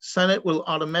 CISOLive will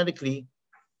automatically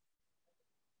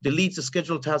delete the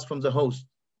scheduled task from the host.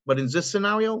 But in this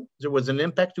scenario, there was an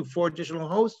impact to 4 additional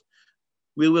hosts.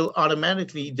 We will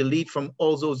automatically delete from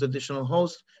all those additional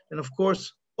hosts. And of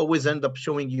course, always end up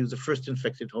showing you the first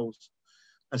infected host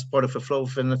as part of a flow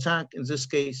of an attack. In this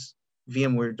case,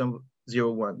 VMware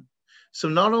 01. So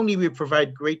not only we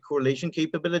provide great correlation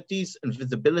capabilities and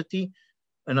visibility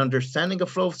and understanding of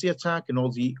flow of the attack, and all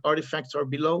the artifacts are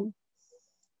below,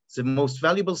 the most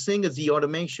valuable thing is the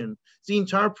automation. The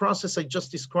entire process I just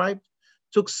described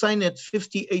took CISOLive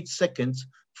 58 seconds,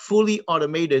 fully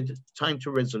automated time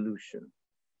to resolution.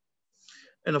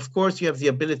 And of course, you have the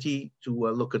ability to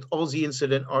look at all the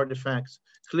incident artifacts,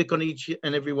 click on each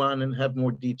and every one and have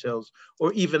more details,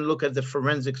 or even look at the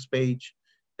forensics page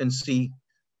and see,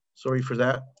 sorry for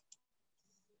that.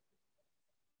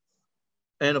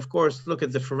 And of course, look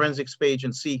at the forensics page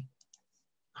and see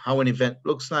how an event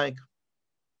looks like.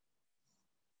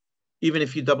 Even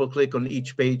if you double click on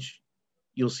each page,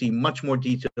 you'll see much more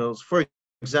details. For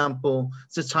example,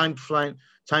 the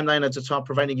timeline at the top,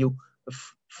 providing you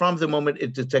from the moment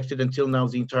it detected until now,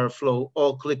 the entire flow,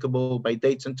 all clickable by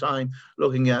dates and time,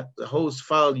 looking at the host,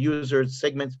 file, user,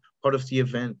 segment, part of the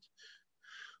event.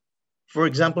 For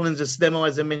example, in this demo,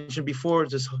 as I mentioned before,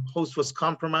 this host was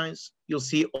compromised. You'll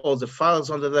see all the files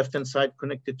on the left-hand side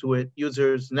connected to it,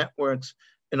 users, networks,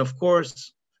 and of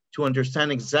course, to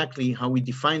understand exactly how we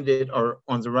defined it, are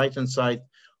on the right-hand side,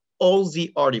 all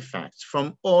the artifacts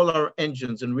from all our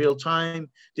engines in real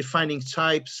time, defining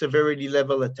type, severity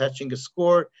level, attaching a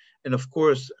score, and of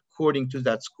course, according to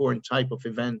that score and type of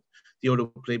event, the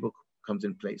auto playbook comes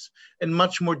in place. And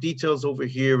much more details over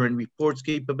here and reports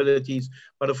capabilities,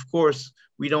 but of course,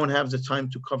 we don't have the time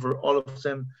to cover all of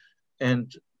them,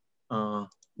 and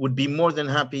would be more than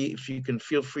happy if you can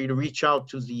feel free to reach out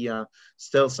to the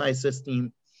Stealth-Cynet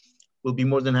team. We'll be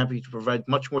more than happy to provide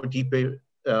much more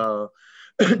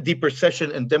deeper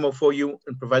session and demo for you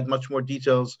and provide much more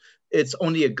details. It's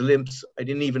only a glimpse. I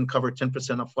didn't even cover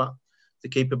 10% of what the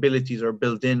capabilities are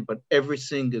built in, but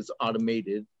everything is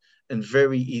automated and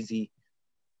very easy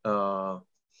to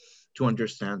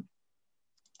understand.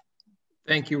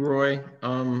 Thank you, Roy.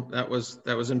 That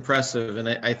was impressive. And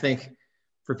I think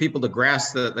for people to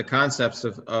grasp the concepts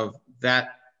of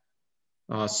that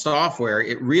software,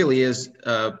 it really is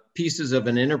pieces of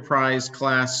an enterprise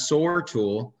class SOAR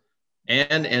tool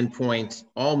and endpoint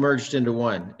all merged into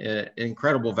one.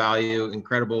 Incredible value,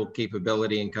 incredible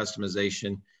capability and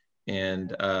customization, and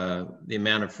the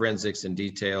amount of forensics and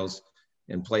details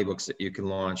and playbooks that you can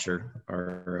launch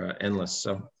are endless.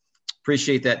 So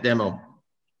appreciate that demo.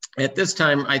 At this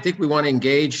time, I think we want to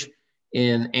engage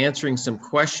in answering some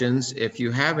questions. If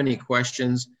you have any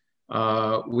questions,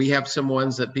 we have some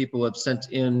ones that people have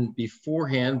sent in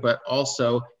beforehand, but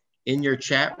also in your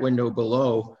chat window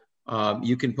below,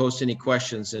 you can post any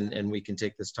questions and we can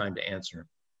take this time to answer.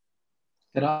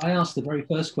 Could I ask the very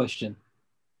first question?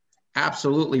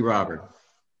 Absolutely, Robert.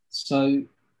 So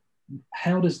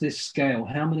how does this scale?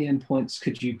 How many endpoints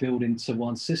could you build into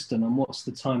one system, and what's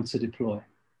the time to deploy?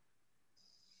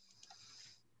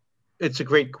 It's a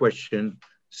great question.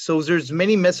 So there's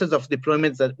many methods of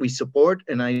deployment that we support,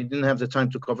 and I didn't have the time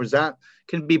to cover that. It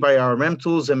can be by RMM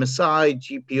tools, MSI,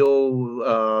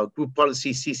 GPO, group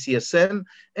policy, CCSM,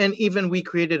 and even we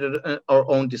created our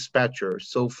own dispatcher.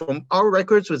 So from our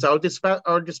records with our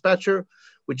dispatcher,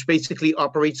 which basically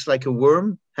operates like a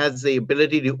worm, has the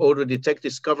ability to auto-detect,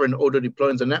 discover, and auto-deploy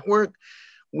in the network.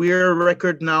 We're a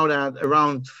record now that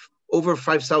around over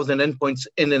 5,000 endpoints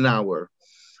in an hour.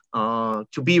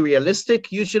 To be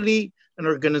realistic, usually an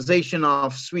organization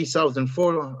of 3,000,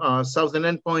 4,000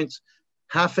 endpoints,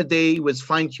 half a day with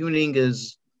fine-tuning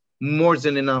is more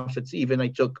than enough. It's even, I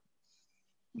took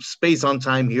space on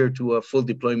time here to a full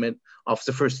deployment of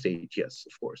the first stage, yes,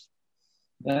 of course.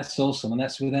 That's awesome. And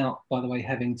that's without, by the way,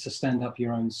 having to stand up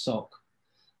your own SOC,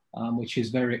 which is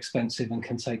very expensive and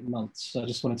can take months. So I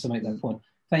just wanted to make that point.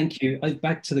 Thank you.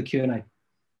 Back to the Q&A.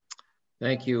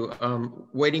 Thank you.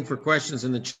 Waiting for questions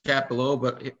in the chat below,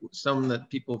 but some that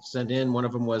people have sent in. One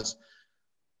of them was,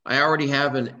 I already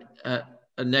have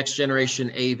a next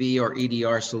generation AV or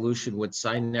EDR solution. Would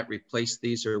CISOLive replace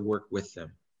these or work with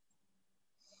them?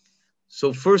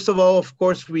 So first of all, of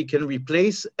course, we can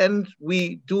replace, and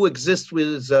we do exist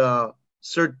with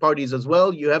third parties as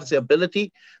well. You have the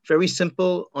ability, very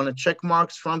simple, on a check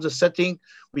marks from the setting,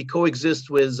 we coexist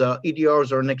with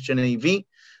EDRs or next gen AV.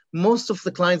 Most of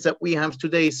the clients that we have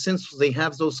today, since they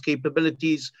have those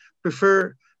capabilities,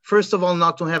 prefer, first of all,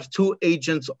 not to have two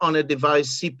agents on a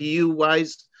device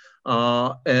CPU-wise,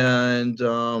 and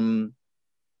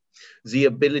the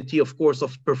ability, of course,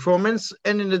 of performance.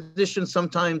 And in addition,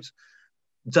 sometimes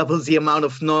double the amount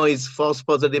of noise, false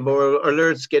positive or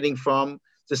alerts getting from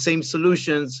the same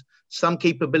solutions. Some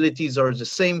capabilities are the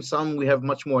same, some we have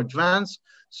much more advanced.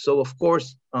 So of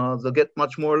course, they'll get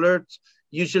much more alerts.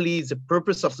 Usually the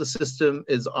purpose of the system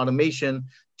is automation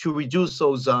to reduce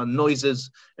those noises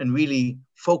and really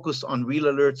focus on real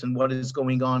alerts and what is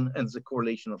going on and the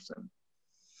correlation of them.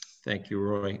 Thank you,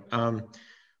 Roy.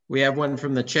 We have one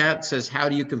from the chat, says, how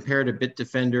do you compare to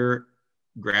Bitdefender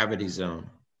Gravity Zone?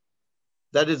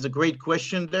 That is a great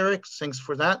question, Derek. Thanks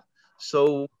for that.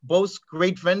 So both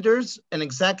great vendors, and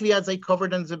exactly as I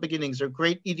covered in the beginnings, they're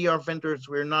great EDR vendors.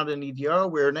 We're not an EDR,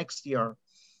 we're an XDR,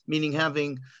 meaning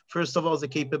having, first of all, the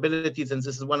capabilities, and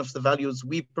this is one of the values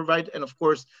we provide, and of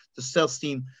course, the sales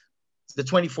team, the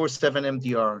 24/7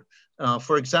 MDR.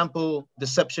 For example,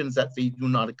 deceptions that they do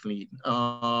not clean.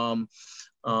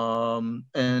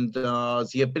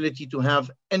 The ability to have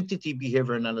entity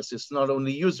behavior analysis, not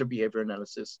only user behavior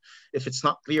analysis. If it's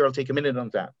not clear, I'll take a minute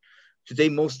on that. Today,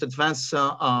 most advanced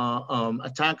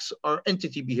attacks are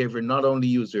entity behavior, not only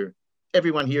user.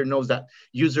 Everyone here knows that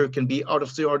user can be out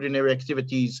of the ordinary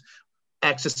activities,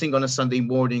 accessing on a Sunday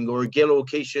morning, or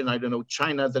geolocation, I don't know,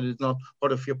 China, that is not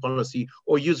part of your policy,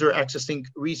 or user accessing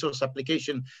resource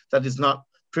application that is not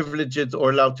privileged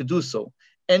or allowed to do so.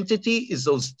 Entity is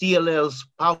those DLLs,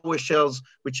 PowerShells,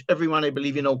 which everyone, I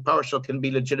believe, you know, PowerShell can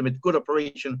be legitimate good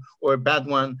operation or a bad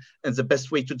one. And the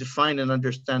best way to define and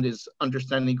understand is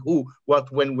understanding who,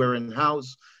 what, when, where, and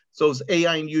hows. So those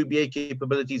AI and UBA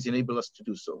capabilities enable us to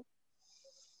do so.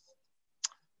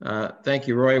 Thank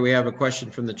you, Roy. We have a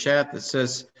question from the chat that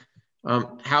says,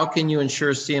 how can you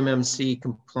ensure CMMC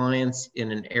compliance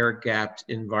in an air-gapped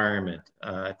environment?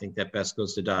 I think that best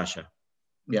goes to Dasha.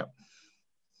 Yeah.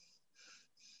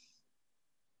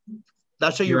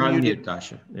 Dasha, you're on mute,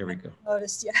 Dasha. There we go.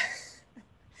 Noticed, yeah.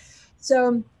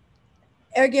 So,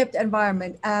 air-gapped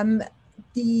environment.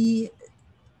 The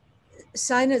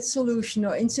CISOLive solution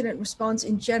or incident response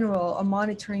in general or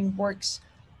monitoring works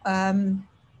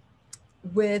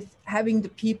with having the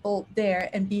people there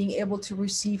and being able to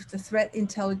receive the threat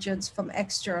intelligence from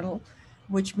external,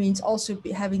 which means also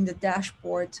having the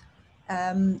dashboard,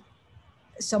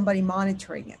 somebody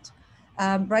monitoring it.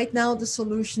 Right now, the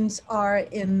solutions are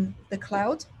in the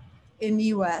cloud in the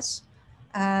US.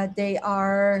 They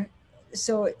are,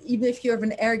 so even if you have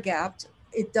an air-gapped,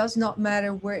 it does not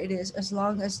matter where it is, as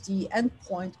long as the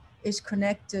endpoint is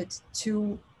connected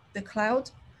to the cloud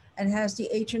and has the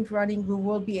agent running, we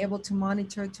will be able to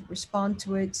monitor, to respond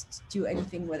to it, to do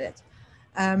anything with it.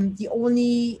 The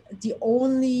only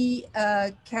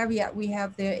caveat we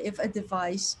have there, if a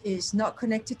device is not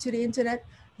connected to the internet,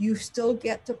 you still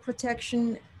get the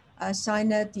protection.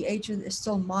 CISOLive, the agent is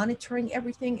still monitoring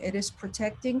everything, it is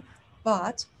protecting,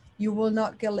 but you will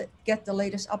not get the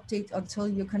latest update until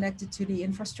you're connected to the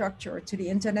infrastructure or to the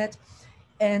internet.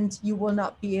 And you will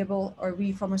not be able, or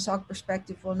we from a SOC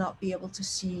perspective will not be able to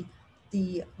see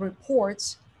the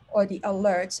reports or the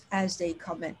alerts as they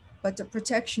come in, but the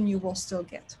protection you will still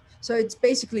get. So it's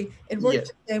basically, it works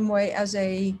the same way as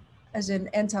an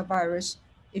antivirus.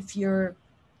 If you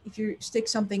stick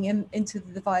something into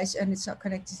the device and it's not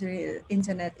connected to the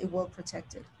internet, it will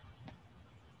protect it.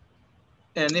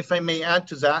 And if I may add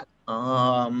to that,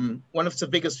 one of the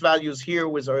biggest values here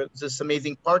with this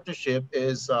amazing partnership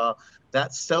is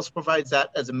that Stealth provides that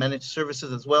as a managed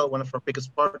services as well. One of our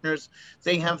biggest partners,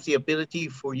 they have the ability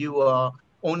for you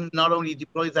not only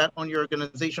deploy that on your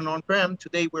organization on-prem.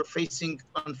 Today we're facing,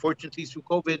 unfortunately through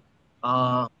COVID,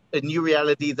 a new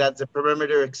reality that the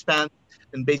perimeter expands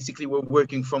and basically we're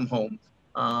working from home.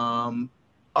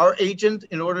 Our agent,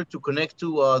 in order to connect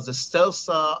to the Stealth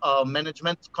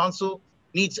management console,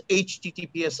 needs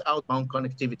HTTPS outbound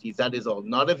connectivity. That is all,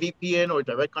 not a VPN or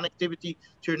direct connectivity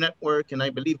to your network. And I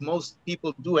believe most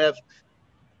people do have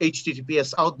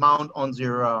HTTPS outbound on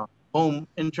their home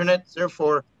internet.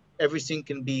 Therefore, everything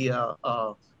can be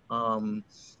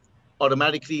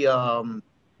automatically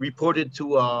reported to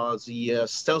the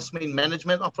Stealth main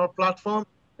management of our platform.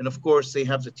 And of course, they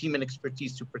have the team and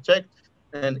expertise to protect,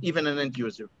 and even an end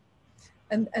user.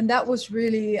 And that was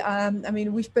really, I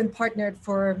mean, we've been partnered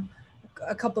for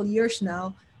a couple of years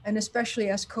now, and especially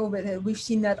as COVID, we've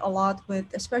seen that a lot with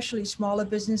especially smaller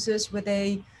businesses where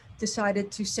they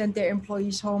decided to send their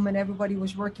employees home and everybody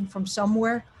was working from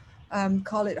somewhere,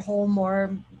 call it home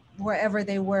or wherever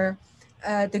they were.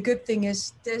 The good thing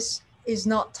is this is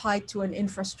not tied to an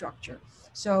infrastructure.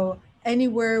 So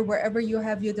anywhere, wherever you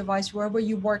have your device, wherever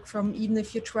you work from, even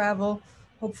if you travel,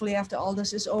 hopefully after all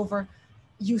this is over,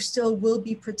 you still will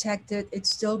be protected. It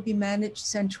still be managed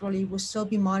centrally. We'll still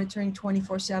be monitoring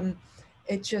 24/7.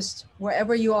 It just,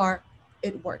 wherever you are,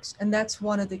 it works. And that's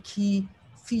one of the key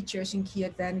features and key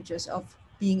advantages of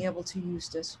being able to use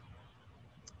this.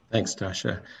 Thanks,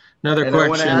 Dasha. Another and question. I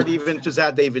want to add even to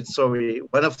that, David, sorry.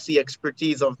 One of the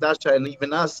expertise of Dasha and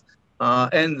even us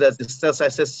and the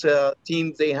Stealth-Cynet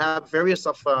team, they have various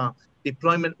of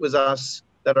deployment with us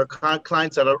that are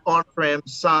clients that are on-prem,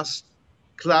 SaaS,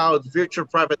 cloud, virtual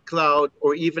private cloud,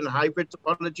 or even hybrid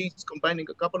topologies, combining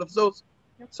a couple of those.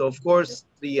 Yep. So of course,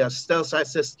 the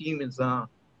Stealth-Cynet team is a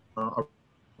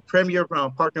premier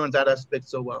partner on that aspect.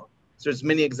 So there's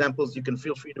many examples. You can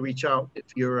feel free to reach out if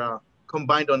you're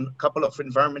combined on a couple of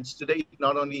environments today,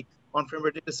 not only on-prem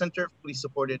or data center, fully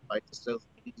supported by the Stealth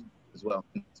team as well.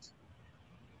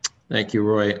 Thank you,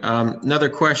 Roy. Another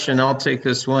question, I'll take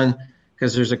this one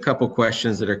because there's a couple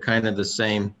questions that are kind of the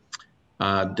same.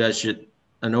 Does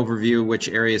an overview which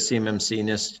areas CMMC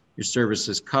NIST your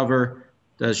services cover?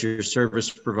 Does your service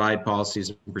provide policies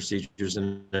and procedures?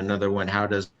 And another one, how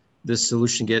does this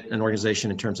solution get an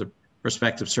organization in terms of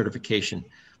prospective certification?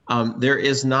 There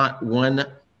is not one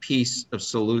piece of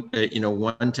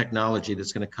one technology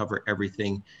that's going to cover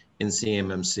everything in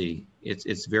CMMC.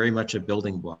 It's very much a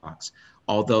building blocks.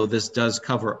 Although this does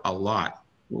cover a lot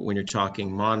when you're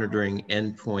talking monitoring,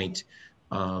 endpoint,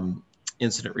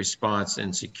 incident response,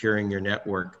 and securing your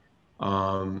network.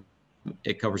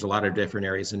 It covers a lot of different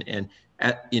areas. And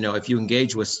if you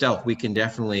engage with Stealth, we can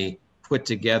definitely put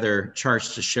together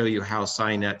charts to show you how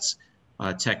CISOnet's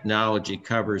technology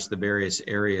covers the various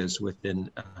areas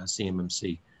within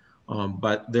CMMC.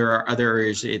 But there are other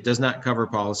areas it does not cover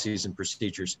policies and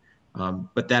procedures.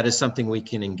 But that is something we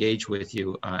can engage with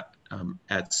you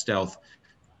at Stealth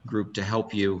Group to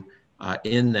help you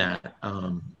in that,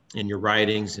 in your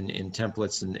writings and in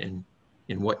templates and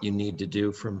in what you need to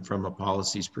do from a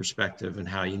policies perspective and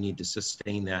how you need to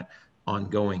sustain that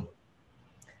ongoing.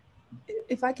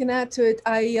 If I can add to it,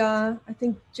 I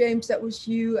think, James, that was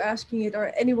you asking it,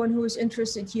 or anyone who is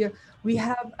interested here. We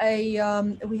have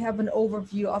an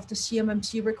overview of the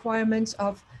CMMC requirements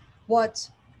of what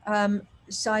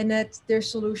CISOLive, their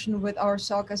solution with our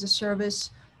SOC as a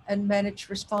service and managed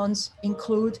response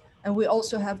include. And we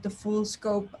also have the full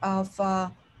scope of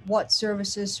what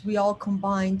services we all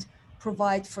combined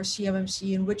provide for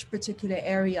CMMC and which particular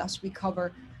areas we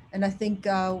cover. And I think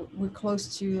we're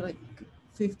close to like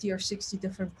 50 or 60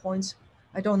 different points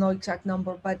I don't know exact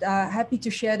number, but happy to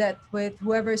share that with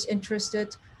whoever is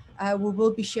interested. We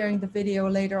will be sharing the video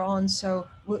later on, so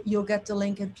you'll get the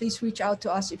link, and please reach out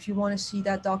to us if you want to see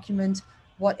that document,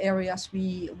 what areas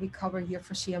we cover here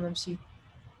for CMMC.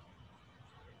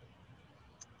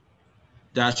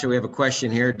 Dasha, we have a question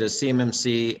here. Does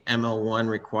CMMC ML1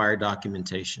 require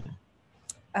documentation?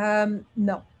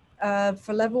 No.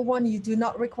 For level 1, you do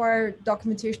not require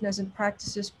documentation as in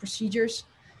practices, procedures,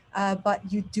 but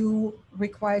you do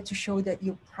require to show that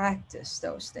you practice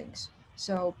those things.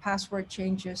 So password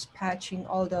changes, patching,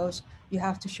 all those, you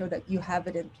have to show that you have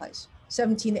it in place.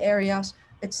 17 areas.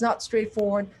 It's not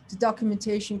straightforward. The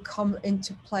documentation come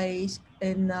into place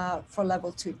in for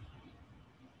level 2.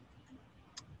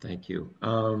 Thank you.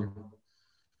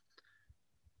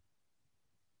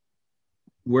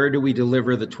 Where do we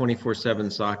deliver the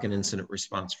 24/7 SOC and incident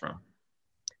response from?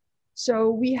 So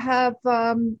we have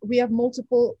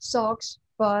multiple SOCs,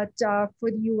 but for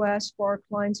the US, for our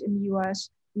clients in the US,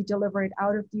 we deliver it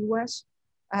out of the US.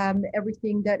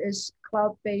 Everything that is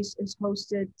cloud-based is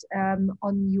hosted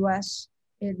on the US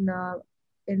in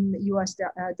the US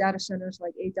data centers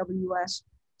like AWS.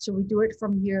 So we do it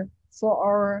from here. For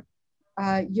our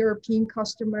European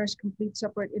customers, complete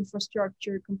separate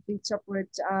infrastructure, complete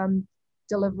separate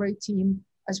delivery team,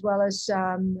 as well as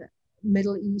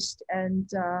Middle East and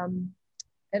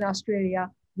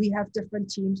Australia. We have different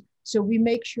teams. So we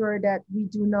make sure that we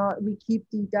keep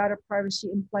the data privacy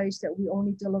in place, that we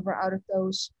only deliver out of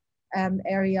those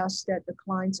areas that the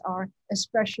clients are,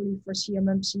 especially for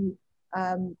CMMC.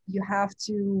 You have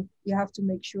to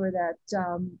make sure that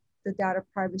the data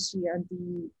privacy and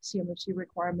the CMMC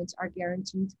requirements are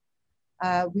guaranteed.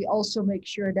 We also make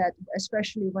sure that,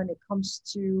 especially when it comes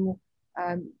to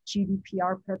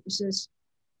GDPR purposes,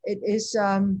 it is,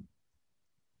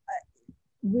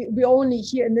 we only,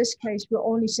 here in this case, we're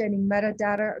only sending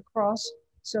metadata across,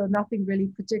 so nothing really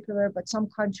particular, but some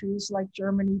countries like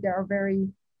Germany, they are very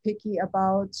picky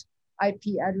about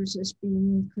IP addresses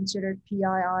being considered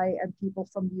PII, and people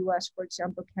from the US, for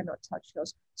example, cannot touch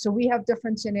those. So we have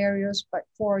different scenarios, but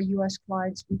for US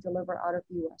clients, we deliver out of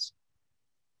the US.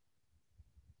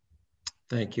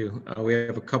 Thank you. We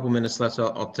have a couple minutes left, so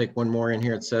I'll take one more in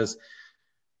here. It says,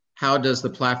 how does the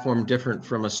platform different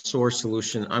from a SOAR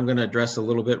solution? I'm going to address a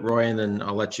little bit, Roy, and then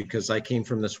I'll let you, because I came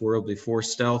from this world before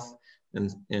Stealth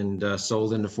and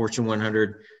sold into Fortune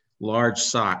 100 large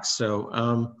SOCs. So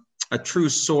a true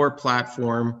SOAR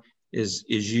platform is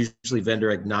usually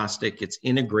vendor agnostic. It's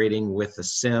integrating with a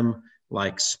SIEM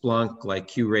like Splunk, like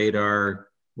QRadar,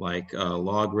 like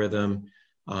Logarithm,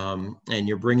 and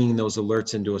you're bringing those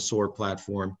alerts into a SOAR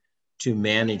platform to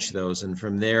manage those. And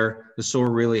from there, the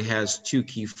SOAR really has two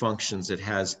key functions. It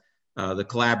has the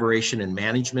collaboration and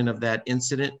management of that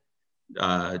incident,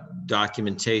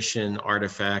 documentation,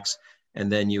 artifacts,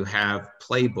 and then you have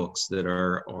playbooks that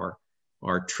are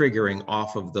triggering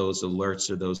off of those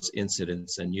alerts or those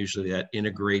incidents. And usually that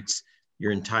integrates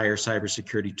your entire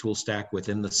cybersecurity tool stack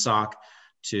within the SOC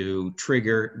to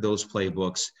trigger those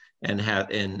playbooks, and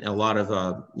a lot of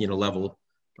level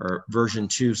or version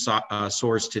 2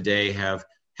 SOARs today have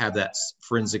that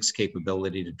forensics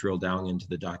capability to drill down into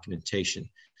the documentation.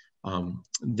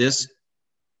 This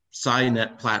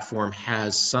CISOLive platform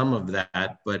has some of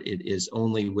that, but it is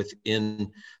only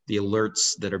within the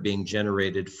alerts that are being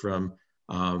generated from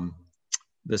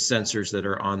the sensors that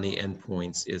are on the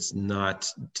endpoints. It's not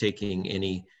taking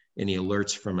any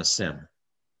alerts from a SIEM.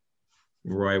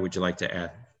 Roy, would you like to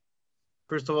add?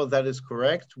 First of all, that is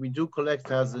correct. We do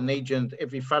collect as an agent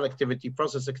every file activity,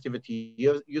 process activity,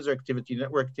 user activity,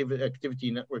 network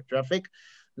traffic.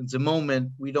 At the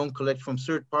moment, we don't collect from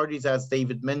third parties, as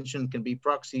David mentioned, can be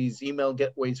proxies, email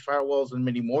gateways, firewalls, and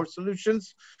many more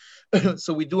solutions.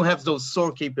 So we do have those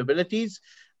SOAR capabilities.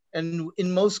 And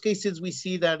in most cases, we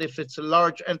see that if it's a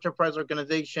large enterprise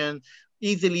organization,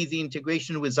 easily the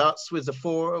integration with us, with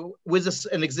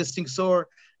an existing SOAR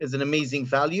is an amazing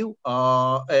value.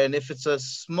 And if it's a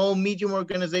small, medium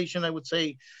organization, I would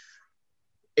say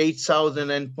 8,000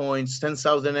 endpoints,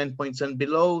 10,000 endpoints and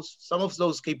below, some of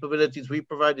those capabilities we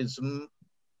provide is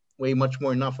way much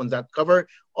more enough on that cover.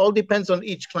 All depends on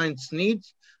each client's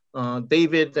needs.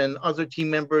 David and other team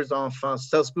members of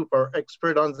Stealth Group are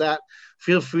expert on that.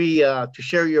 Feel free to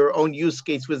share your own use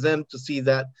case with them to see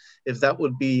that if that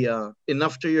would be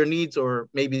enough to your needs, or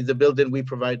maybe the build-in we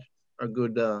provide are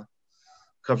good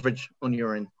coverage on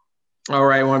your end. All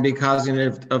right, I want to be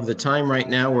cognizant of the time right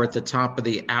now. We're at the top of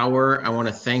the hour. I want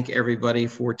to thank everybody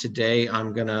for today.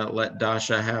 I'm going to let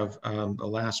Dasha have the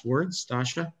last words.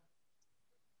 Dasha?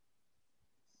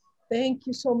 Thank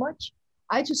you so much.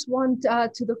 I just want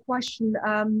to the question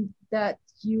that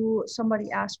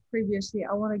somebody asked previously,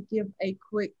 I want to give a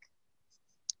quick,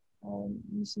 let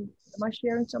me see, am I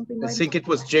sharing something I right think now? it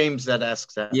was James that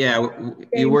asked that. Yeah,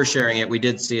 you were sharing it. We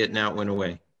did see it. Now it went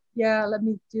away. Yeah, let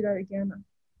me do that again.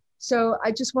 So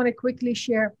I just want to quickly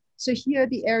share. So here are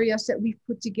the areas that we've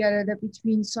put together that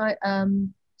between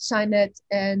CISOLive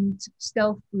and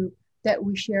Stealth Group that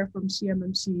we share from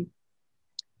CMMC.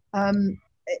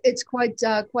 It's quite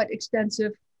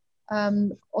extensive.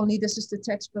 Only this is the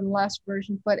text for the last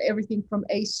version, but everything from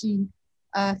AC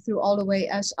through all the way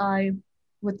SI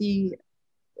with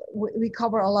we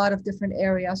cover a lot of different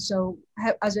areas. So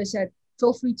as I said,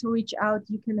 feel free to reach out.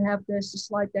 You can have this. The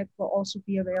slide deck will also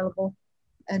be available,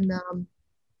 and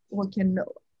we can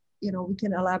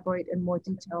elaborate in more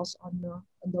details on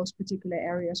those particular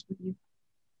areas with you.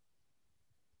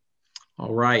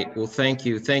 All right. Well, thank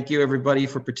you. Thank you, everybody,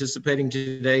 for participating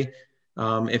today.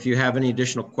 If you have any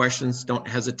additional questions, don't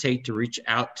hesitate to reach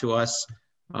out to us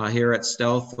here at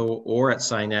Stealth or at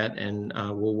CISOLive, and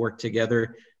we'll work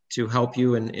together to help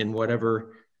you in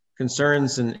whatever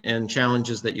concerns and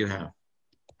challenges that you have.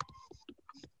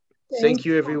 Thank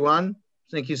you, everyone.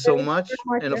 Thank you so much.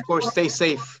 And of course, stay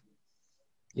safe.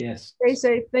 Yes. Stay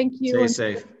safe. Thank you. Stay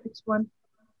safe. Next one.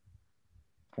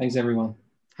 Thanks, everyone.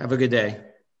 Have a good day.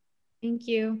 Thank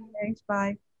you. Thanks.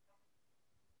 Bye.